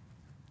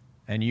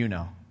 And you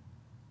know.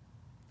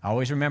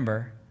 Always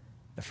remember,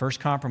 the first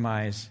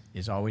compromise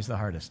is always the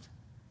hardest.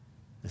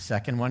 The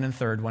second one and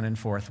third one and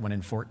fourth one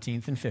and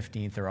 14th and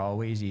 15th are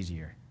always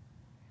easier.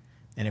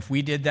 And if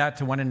we did that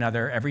to one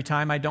another, every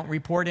time I don't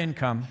report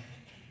income,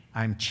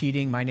 I'm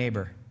cheating my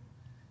neighbor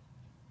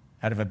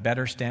out of a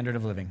better standard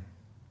of living.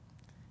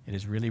 It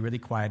is really, really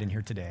quiet in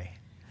here today.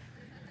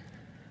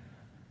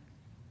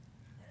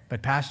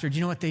 But Pastor, do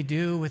you know what they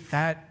do with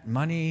that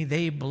money?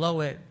 They blow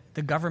it.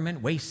 The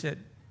government wastes it.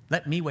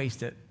 Let me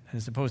waste it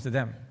as opposed to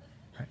them.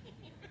 Right?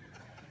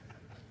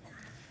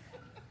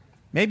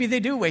 Maybe they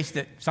do waste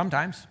it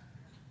sometimes.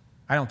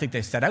 I don't think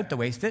they set out to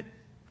waste it,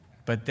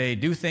 but they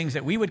do things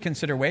that we would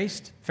consider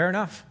waste. Fair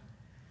enough.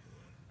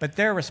 But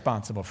they're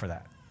responsible for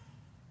that.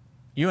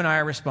 You and I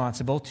are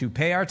responsible to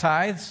pay our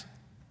tithes.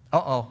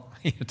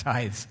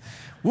 Tithes.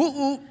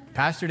 Woo-woo,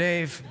 Pastor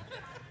Dave.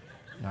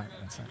 No,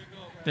 that's not.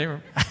 They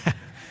were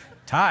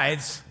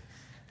tithes.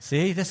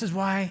 See, this is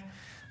why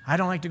I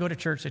don't like to go to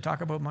church. They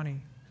talk about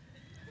money.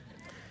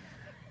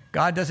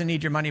 God doesn't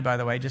need your money, by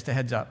the way, just a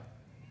heads up.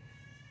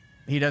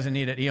 He doesn't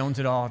need it. He owns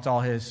it all. It's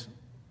all his.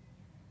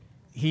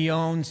 He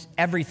owns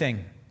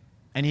everything,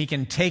 and he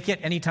can take it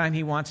anytime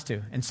he wants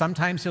to. And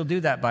sometimes he'll do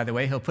that, by the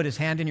way. He'll put his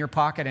hand in your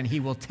pocket, and he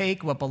will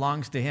take what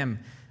belongs to him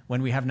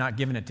when we have not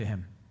given it to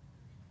him.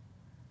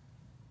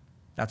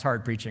 That's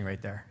hard preaching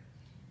right there.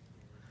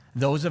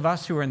 Those of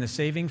us who are in the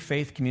saving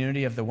faith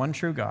community of the one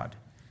true God,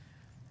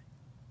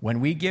 when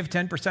we give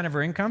 10% of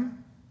our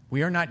income,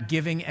 we are not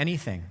giving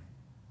anything.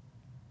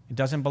 It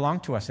doesn't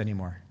belong to us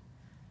anymore.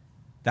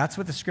 That's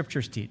what the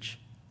scriptures teach.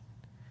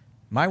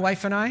 My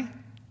wife and I,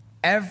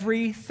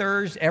 every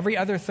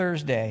other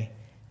Thursday,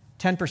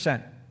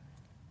 10%.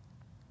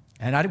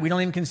 And we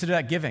don't even consider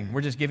that giving.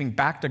 We're just giving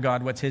back to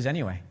God what's his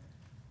anyway.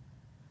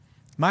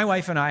 My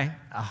wife and I,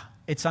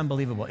 it's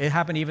unbelievable. It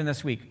happened even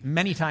this week,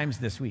 many times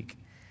this week,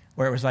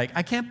 where it was like,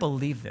 I can't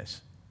believe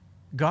this.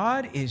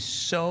 God is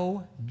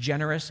so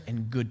generous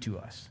and good to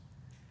us.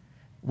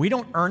 We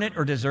don't earn it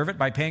or deserve it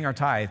by paying our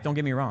tithe, don't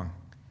get me wrong.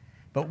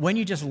 But when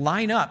you just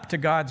line up to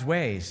God's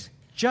ways,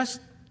 just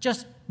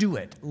do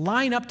it.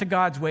 Line up to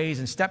God's ways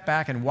and step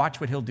back and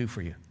watch what he'll do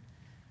for you.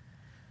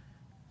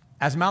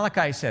 As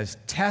Malachi says,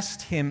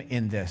 test him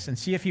in this and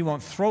see if he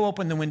won't throw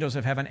open the windows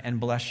of heaven and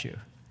bless you.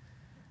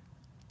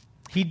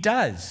 He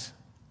does.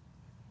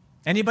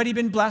 Anybody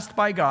been blessed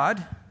by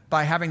God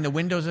by having the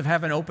windows of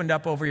heaven opened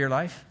up over your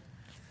life?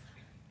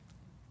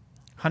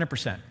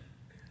 100%.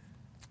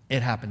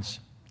 It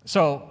happens.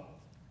 So,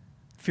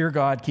 fear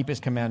God, keep his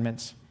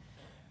commandments,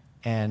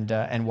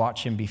 and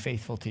watch him be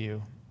faithful to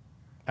you,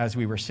 as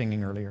we were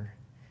singing earlier.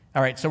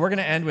 All right, so we're going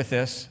to end with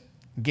this.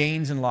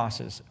 Gains and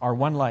losses. Our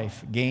one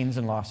life, gains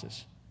and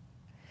losses.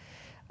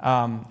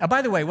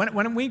 By the way,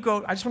 when we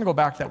go, I just want to go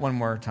back to that one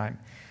more time.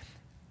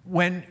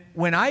 When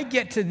I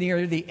get to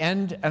near the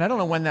end, and I don't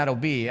know when that'll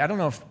be, I don't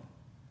know if,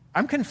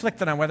 I'm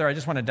conflicted on whether I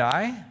just want to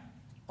die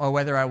or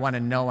whether I want to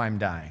know I'm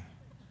dying.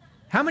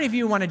 How many of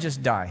you want to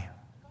just die?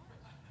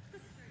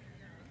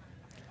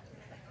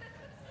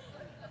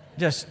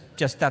 Just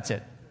that's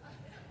it.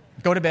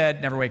 Go to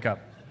bed, never wake up.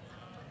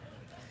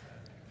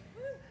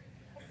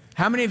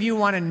 How many of you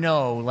want to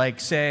know, like,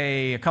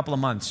 say, a couple of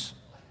months?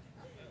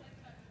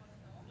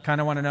 Kind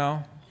of want to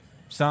know?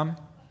 Some?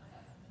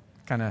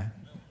 Kind of.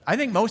 I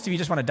think most of you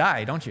just want to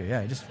die, don't you?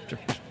 Yeah, just.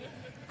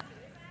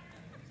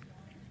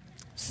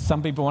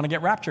 Some people want to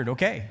get raptured.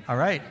 Okay, all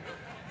right.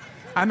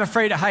 I'm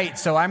afraid of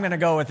heights, so I'm going to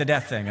go with the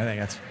death thing. I think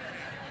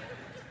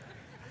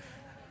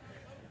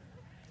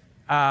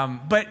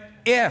that's. But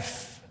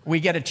if we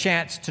get a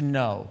chance to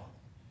know,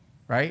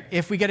 right?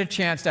 If we get a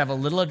chance to have a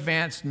little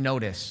advance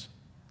notice,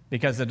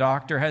 because the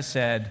doctor has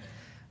said,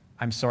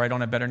 I'm sorry I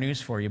don't have better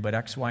news for you, but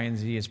X, Y, and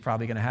Z is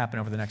probably going to happen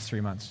over the next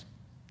 3 months.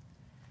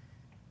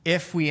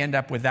 If we end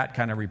up with that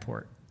kind of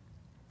report,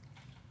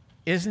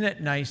 isn't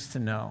it nice to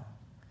know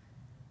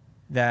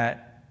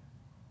that,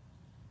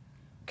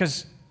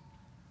 because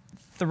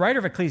the writer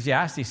of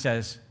Ecclesiastes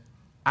says,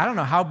 I don't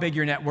know how big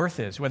your net worth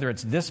is, whether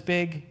it's this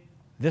big,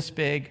 this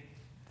big,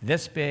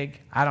 this big,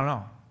 I don't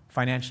know,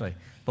 financially.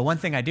 But one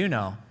thing I do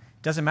know,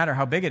 it doesn't matter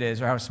how big it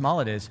is or how small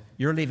it is,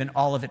 you're leaving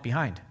all of it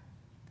behind.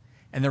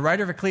 And the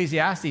writer of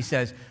Ecclesiastes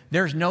says,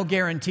 there's no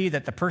guarantee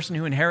that the person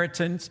who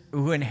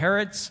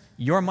inherits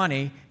your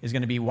money is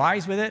going to be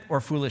wise with it or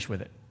foolish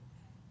with it.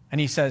 And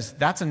he says,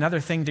 that's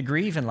another thing to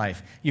grieve in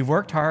life. You've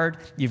worked hard,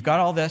 you've got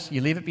all this, you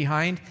leave it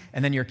behind,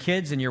 and then your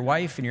kids and your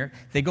wife,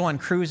 they go on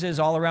cruises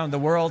all around the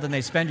world and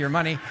they spend your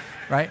money,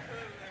 right?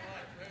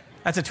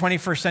 That's a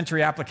 21st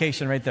century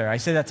application right there. I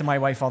say that to my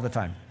wife all the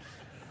time.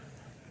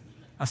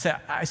 I said,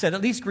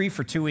 at least grieve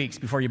for 2 weeks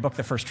before you book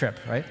the first trip,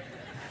 right?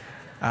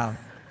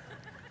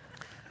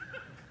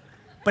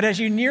 But as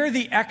you near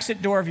the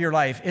exit door of your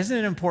life, isn't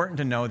it important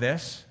to know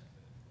this?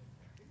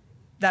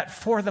 That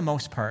for the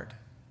most part,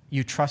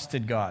 you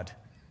trusted God.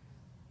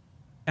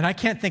 And I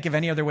can't think of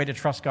any other way to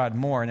trust God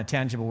more in a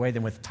tangible way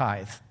than with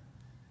tithe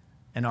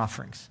and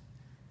offerings.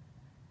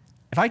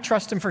 If I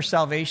trust him for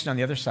salvation on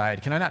the other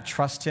side, can I not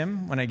trust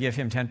him when I give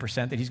him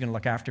 10% that he's going to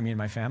look after me and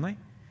my family?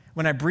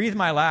 When I breathe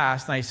my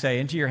last and I say,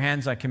 into your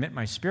hands I commit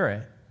my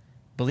spirit,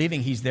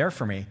 believing he's there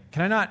for me,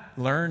 can I not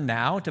learn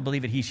now to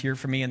believe that he's here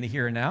for me in the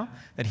here and now,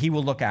 that he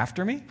will look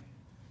after me?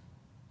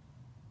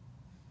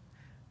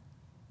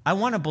 I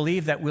want to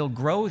believe that we'll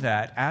grow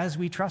that as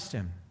we trust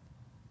him.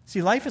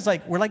 See, life is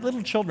we're like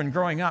little children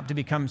growing up to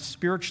become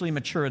spiritually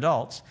mature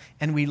adults,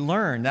 and we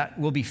learn that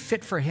we'll be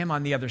fit for him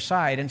on the other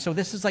side. And so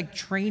this is like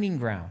training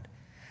ground.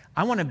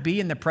 I want to be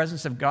in the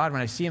presence of God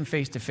when I see him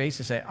face to face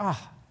to say,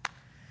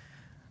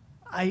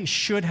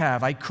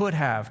 I could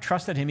have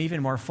trusted him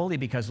even more fully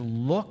because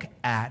look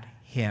at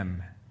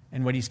him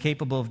and what he's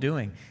capable of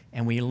doing.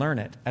 And we learn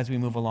it as we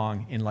move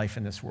along in life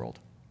in this world.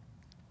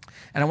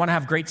 And I want to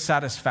have great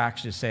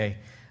satisfaction to say,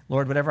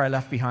 Lord, whatever I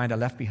left behind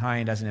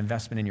as an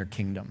investment in your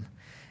kingdom.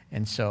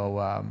 And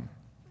so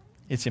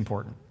it's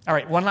important. All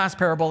right, one last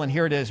parable, and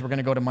here it is. We're going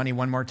to go to money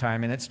one more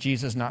time, and it's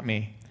Jesus, not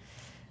me.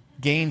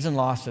 Gains and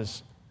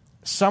losses.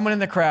 Someone in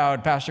the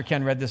crowd, Pastor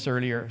Ken read this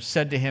earlier,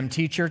 said to him,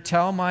 Teacher,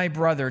 tell my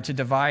brother to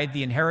divide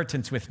the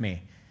inheritance with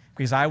me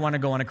because I want to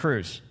go on a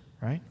cruise,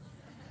 right?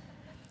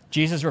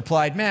 Jesus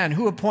replied, Man,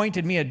 who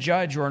appointed me a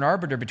judge or an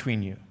arbiter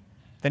between you?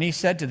 Then he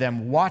said to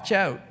them, Watch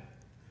out.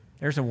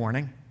 There's a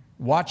warning.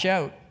 Watch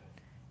out.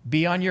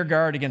 Be on your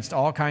guard against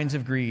all kinds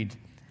of greed.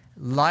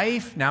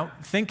 Life, now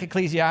think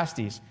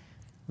Ecclesiastes,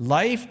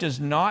 life does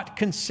not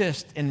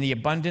consist in the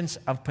abundance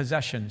of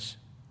possessions.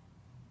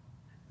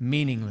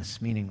 Meaningless.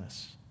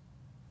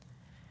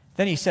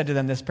 Then he said to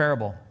them this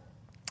parable.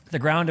 The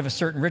ground of a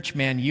certain rich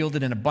man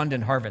yielded an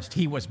abundant harvest.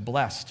 He was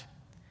blessed.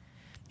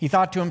 He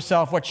thought to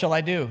himself, what shall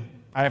I do?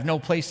 I have no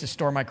place to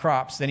store my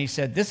crops. Then he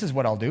said, this is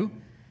what I'll do.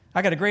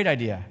 I got a great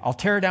idea. I'll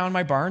tear down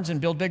my barns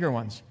and build bigger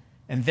ones.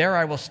 And there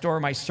I will store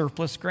my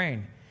surplus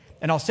grain.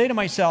 And I'll say to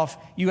myself,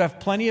 you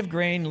have plenty of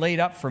grain laid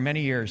up for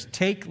many years.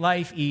 Take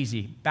life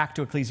easy. Back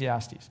to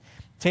Ecclesiastes.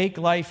 Take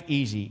life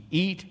easy.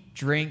 Eat,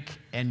 drink,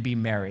 and be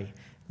merry.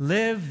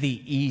 Live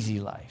the easy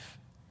life.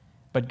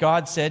 But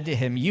God said to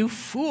him, you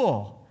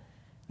fool,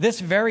 this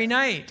very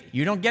night,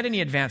 you don't get any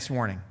advance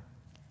warning.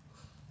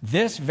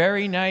 This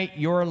very night,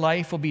 your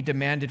life will be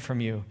demanded from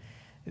you.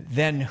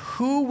 Then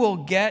who will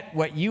get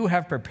what you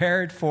have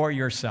prepared for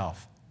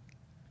yourself?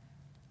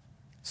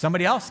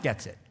 Somebody else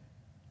gets it.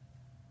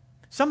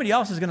 Somebody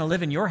else is going to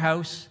live in your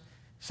house.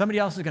 Somebody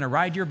else is going to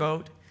ride your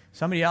boat.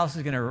 Somebody else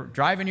is going to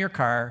drive in your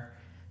car.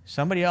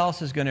 Somebody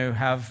else is going to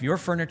have your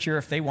furniture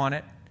if they want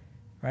it,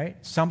 right?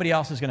 Somebody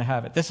else is going to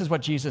have it. This is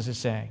what Jesus is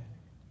saying.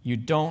 You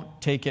don't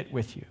take it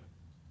with you.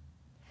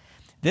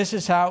 This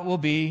is how it will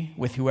be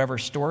with whoever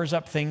stores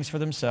up things for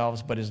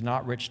themselves but is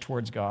not rich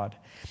towards God.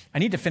 I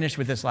need to finish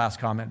with this last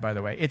comment, by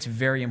the way. It's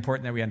very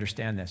important that we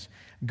understand this.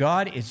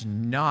 God is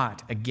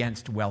not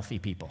against wealthy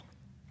people.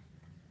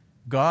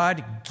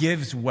 God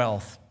gives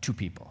wealth to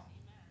people.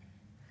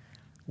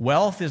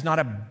 Wealth is not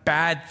a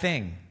bad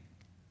thing.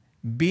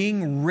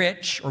 Being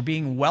rich or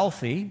being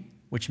wealthy,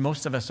 which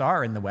most of us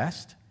are in the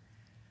West,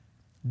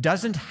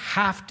 doesn't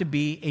have to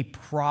be a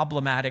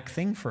problematic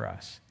thing for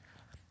us.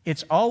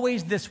 It's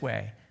always this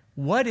way.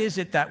 What is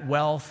it that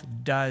wealth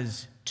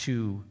does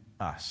to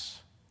us?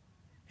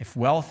 If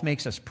wealth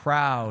makes us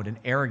proud and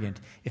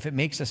arrogant, if it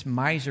makes us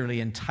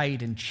miserly and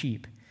tight and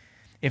cheap,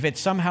 if it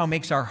somehow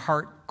makes our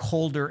heart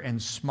colder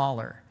and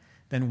smaller,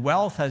 then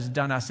wealth has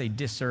done us a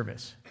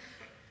disservice.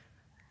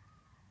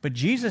 But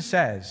Jesus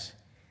says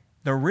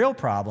the real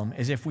problem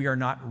is if we are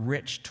not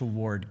rich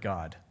toward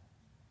God.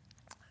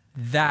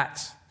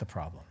 That's the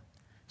problem.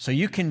 So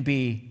you can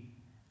be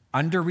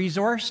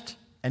under-resourced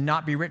and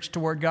not be rich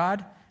toward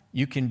God.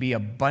 You can be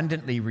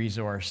abundantly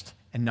resourced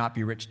and not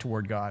be rich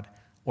toward God.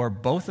 Or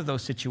both of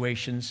those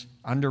situations,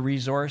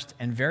 under-resourced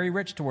and very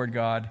rich toward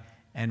God,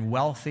 and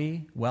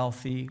wealthy,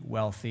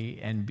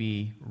 and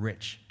be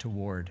rich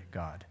toward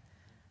God.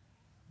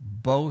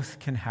 Both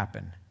can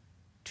happen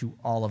to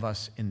all of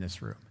us in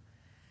this room.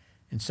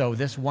 And so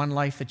this one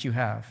life that you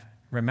have,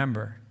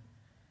 remember,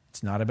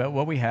 it's not about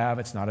what we have.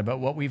 It's not about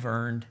what we've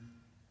earned.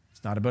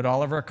 It's not about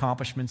all of our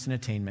accomplishments and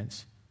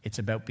attainments. It's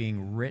about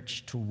being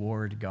rich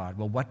toward God.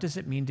 Well, what does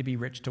it mean to be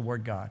rich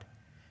toward God?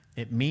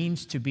 It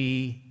means to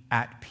be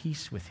at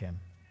peace with him.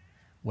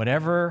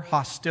 Whatever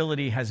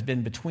hostility has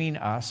been between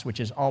us, which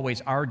is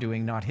always our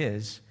doing, not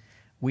his,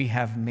 we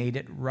have made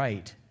it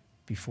right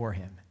before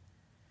him.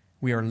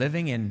 We are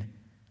living in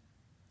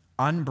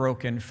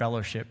unbroken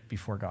fellowship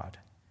before God.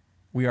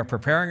 We are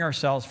preparing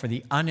ourselves for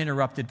the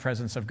uninterrupted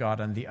presence of God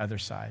on the other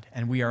side,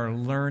 and we are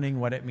learning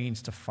what it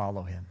means to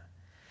follow him.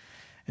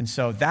 And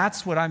so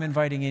that's what I'm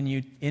inviting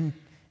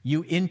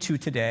you into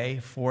today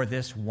for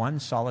this one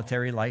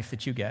solitary life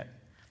that you get.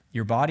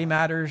 Your body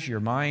matters, your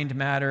mind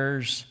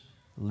matters,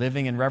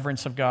 living in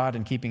reverence of God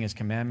and keeping his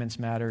commandments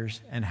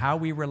matters, and how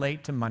we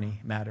relate to money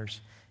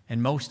matters.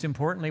 And most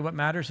importantly, what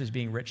matters is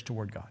being rich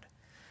toward God.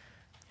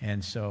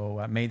 And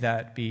so may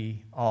that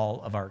be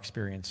all of our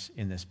experience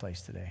in this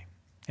place today.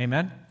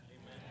 Amen?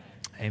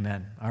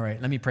 Amen. All right,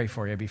 let me pray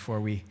for you before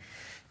we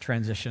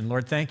transition.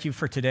 Lord, thank you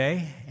for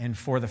today and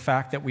for the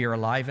fact that we are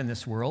alive in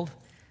this world.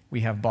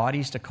 We have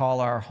bodies to call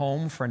our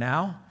home for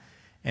now,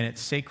 and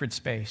it's sacred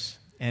space.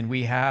 And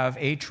we have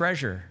a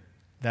treasure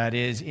that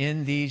is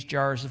in these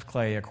jars of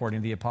clay, according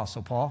to the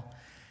Apostle Paul.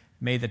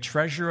 May the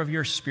treasure of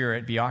your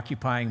Spirit be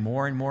occupying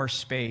more and more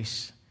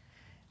space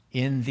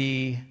in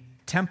the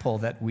temple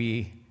that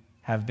we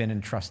have been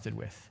entrusted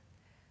with.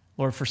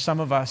 Lord, for some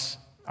of us,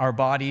 our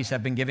bodies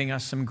have been giving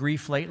us some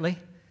grief lately,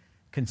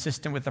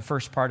 consistent with the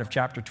first part of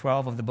chapter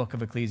 12 of the book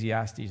of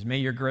Ecclesiastes. May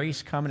your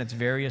grace come in its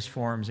various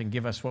forms and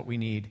give us what we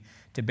need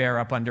to bear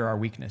up under our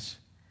weakness.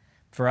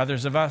 For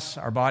others of us,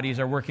 our bodies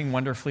are working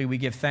wonderfully. We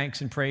give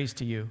thanks and praise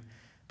to you.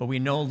 But we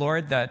know,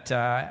 Lord, that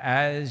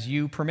as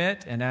you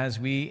permit and as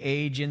we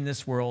age in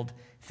this world,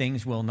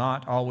 things will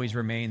not always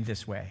remain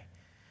this way.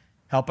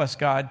 Help us,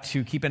 God,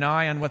 to keep an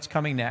eye on what's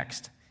coming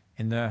next.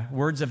 In the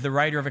words of the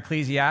writer of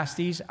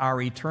Ecclesiastes,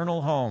 our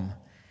eternal home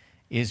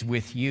is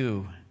with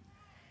you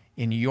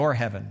in your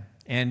heaven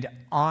and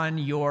on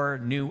your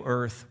new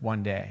earth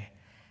one day.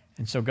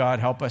 And so, God,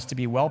 help us to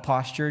be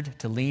well-postured,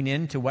 to lean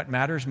into what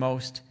matters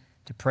most,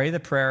 to pray the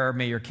prayer,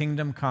 may your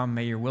kingdom come,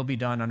 may your will be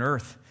done on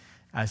earth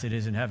as it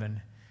is in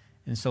heaven.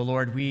 And so,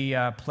 Lord, we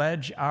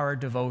pledge our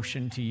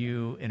devotion to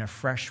you in a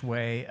fresh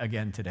way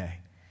again today.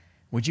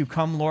 Would you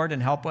come, Lord,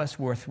 and help us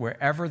with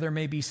wherever there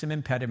may be some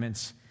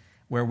impediments,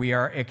 where we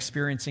are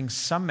experiencing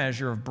some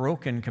measure of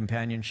broken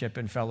companionship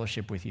and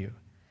fellowship with you.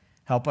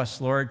 Help us,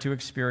 Lord, to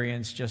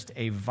experience just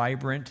a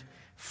vibrant,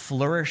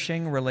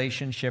 flourishing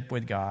relationship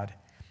with God.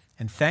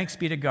 And thanks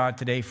be to God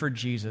today for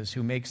Jesus,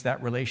 who makes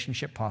that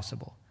relationship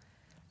possible.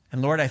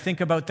 And Lord, I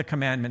think about the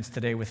commandments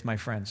today with my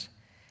friends.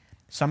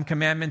 Some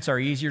commandments are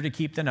easier to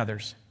keep than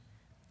others.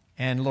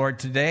 And Lord,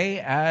 today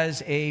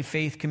as a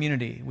faith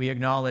community, we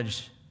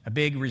acknowledge a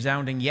big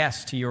resounding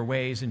yes to your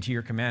ways and to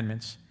your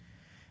commandments.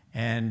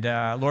 And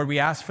Lord, we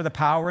ask for the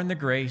power and the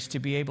grace to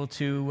be able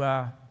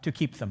to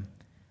keep them.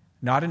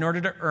 Not in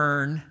order to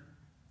earn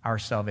our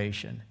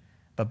salvation,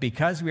 but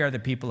because we are the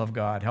people of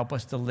God. Help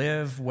us to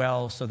live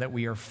well so that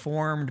we are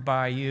formed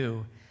by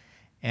you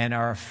and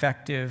are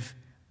effective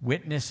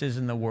witnesses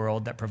in the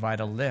world that provide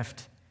a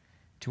lift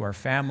to our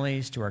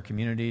families, to our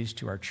communities,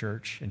 to our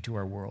church, and to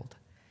our world.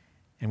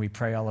 And we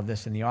pray all of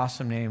this in the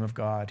awesome name of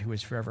God, who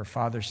is forever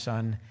Father,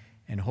 Son,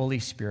 and Holy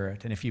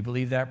Spirit. And if you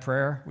believe that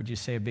prayer, would you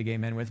say a big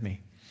amen with me?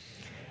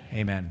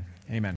 Amen. Amen.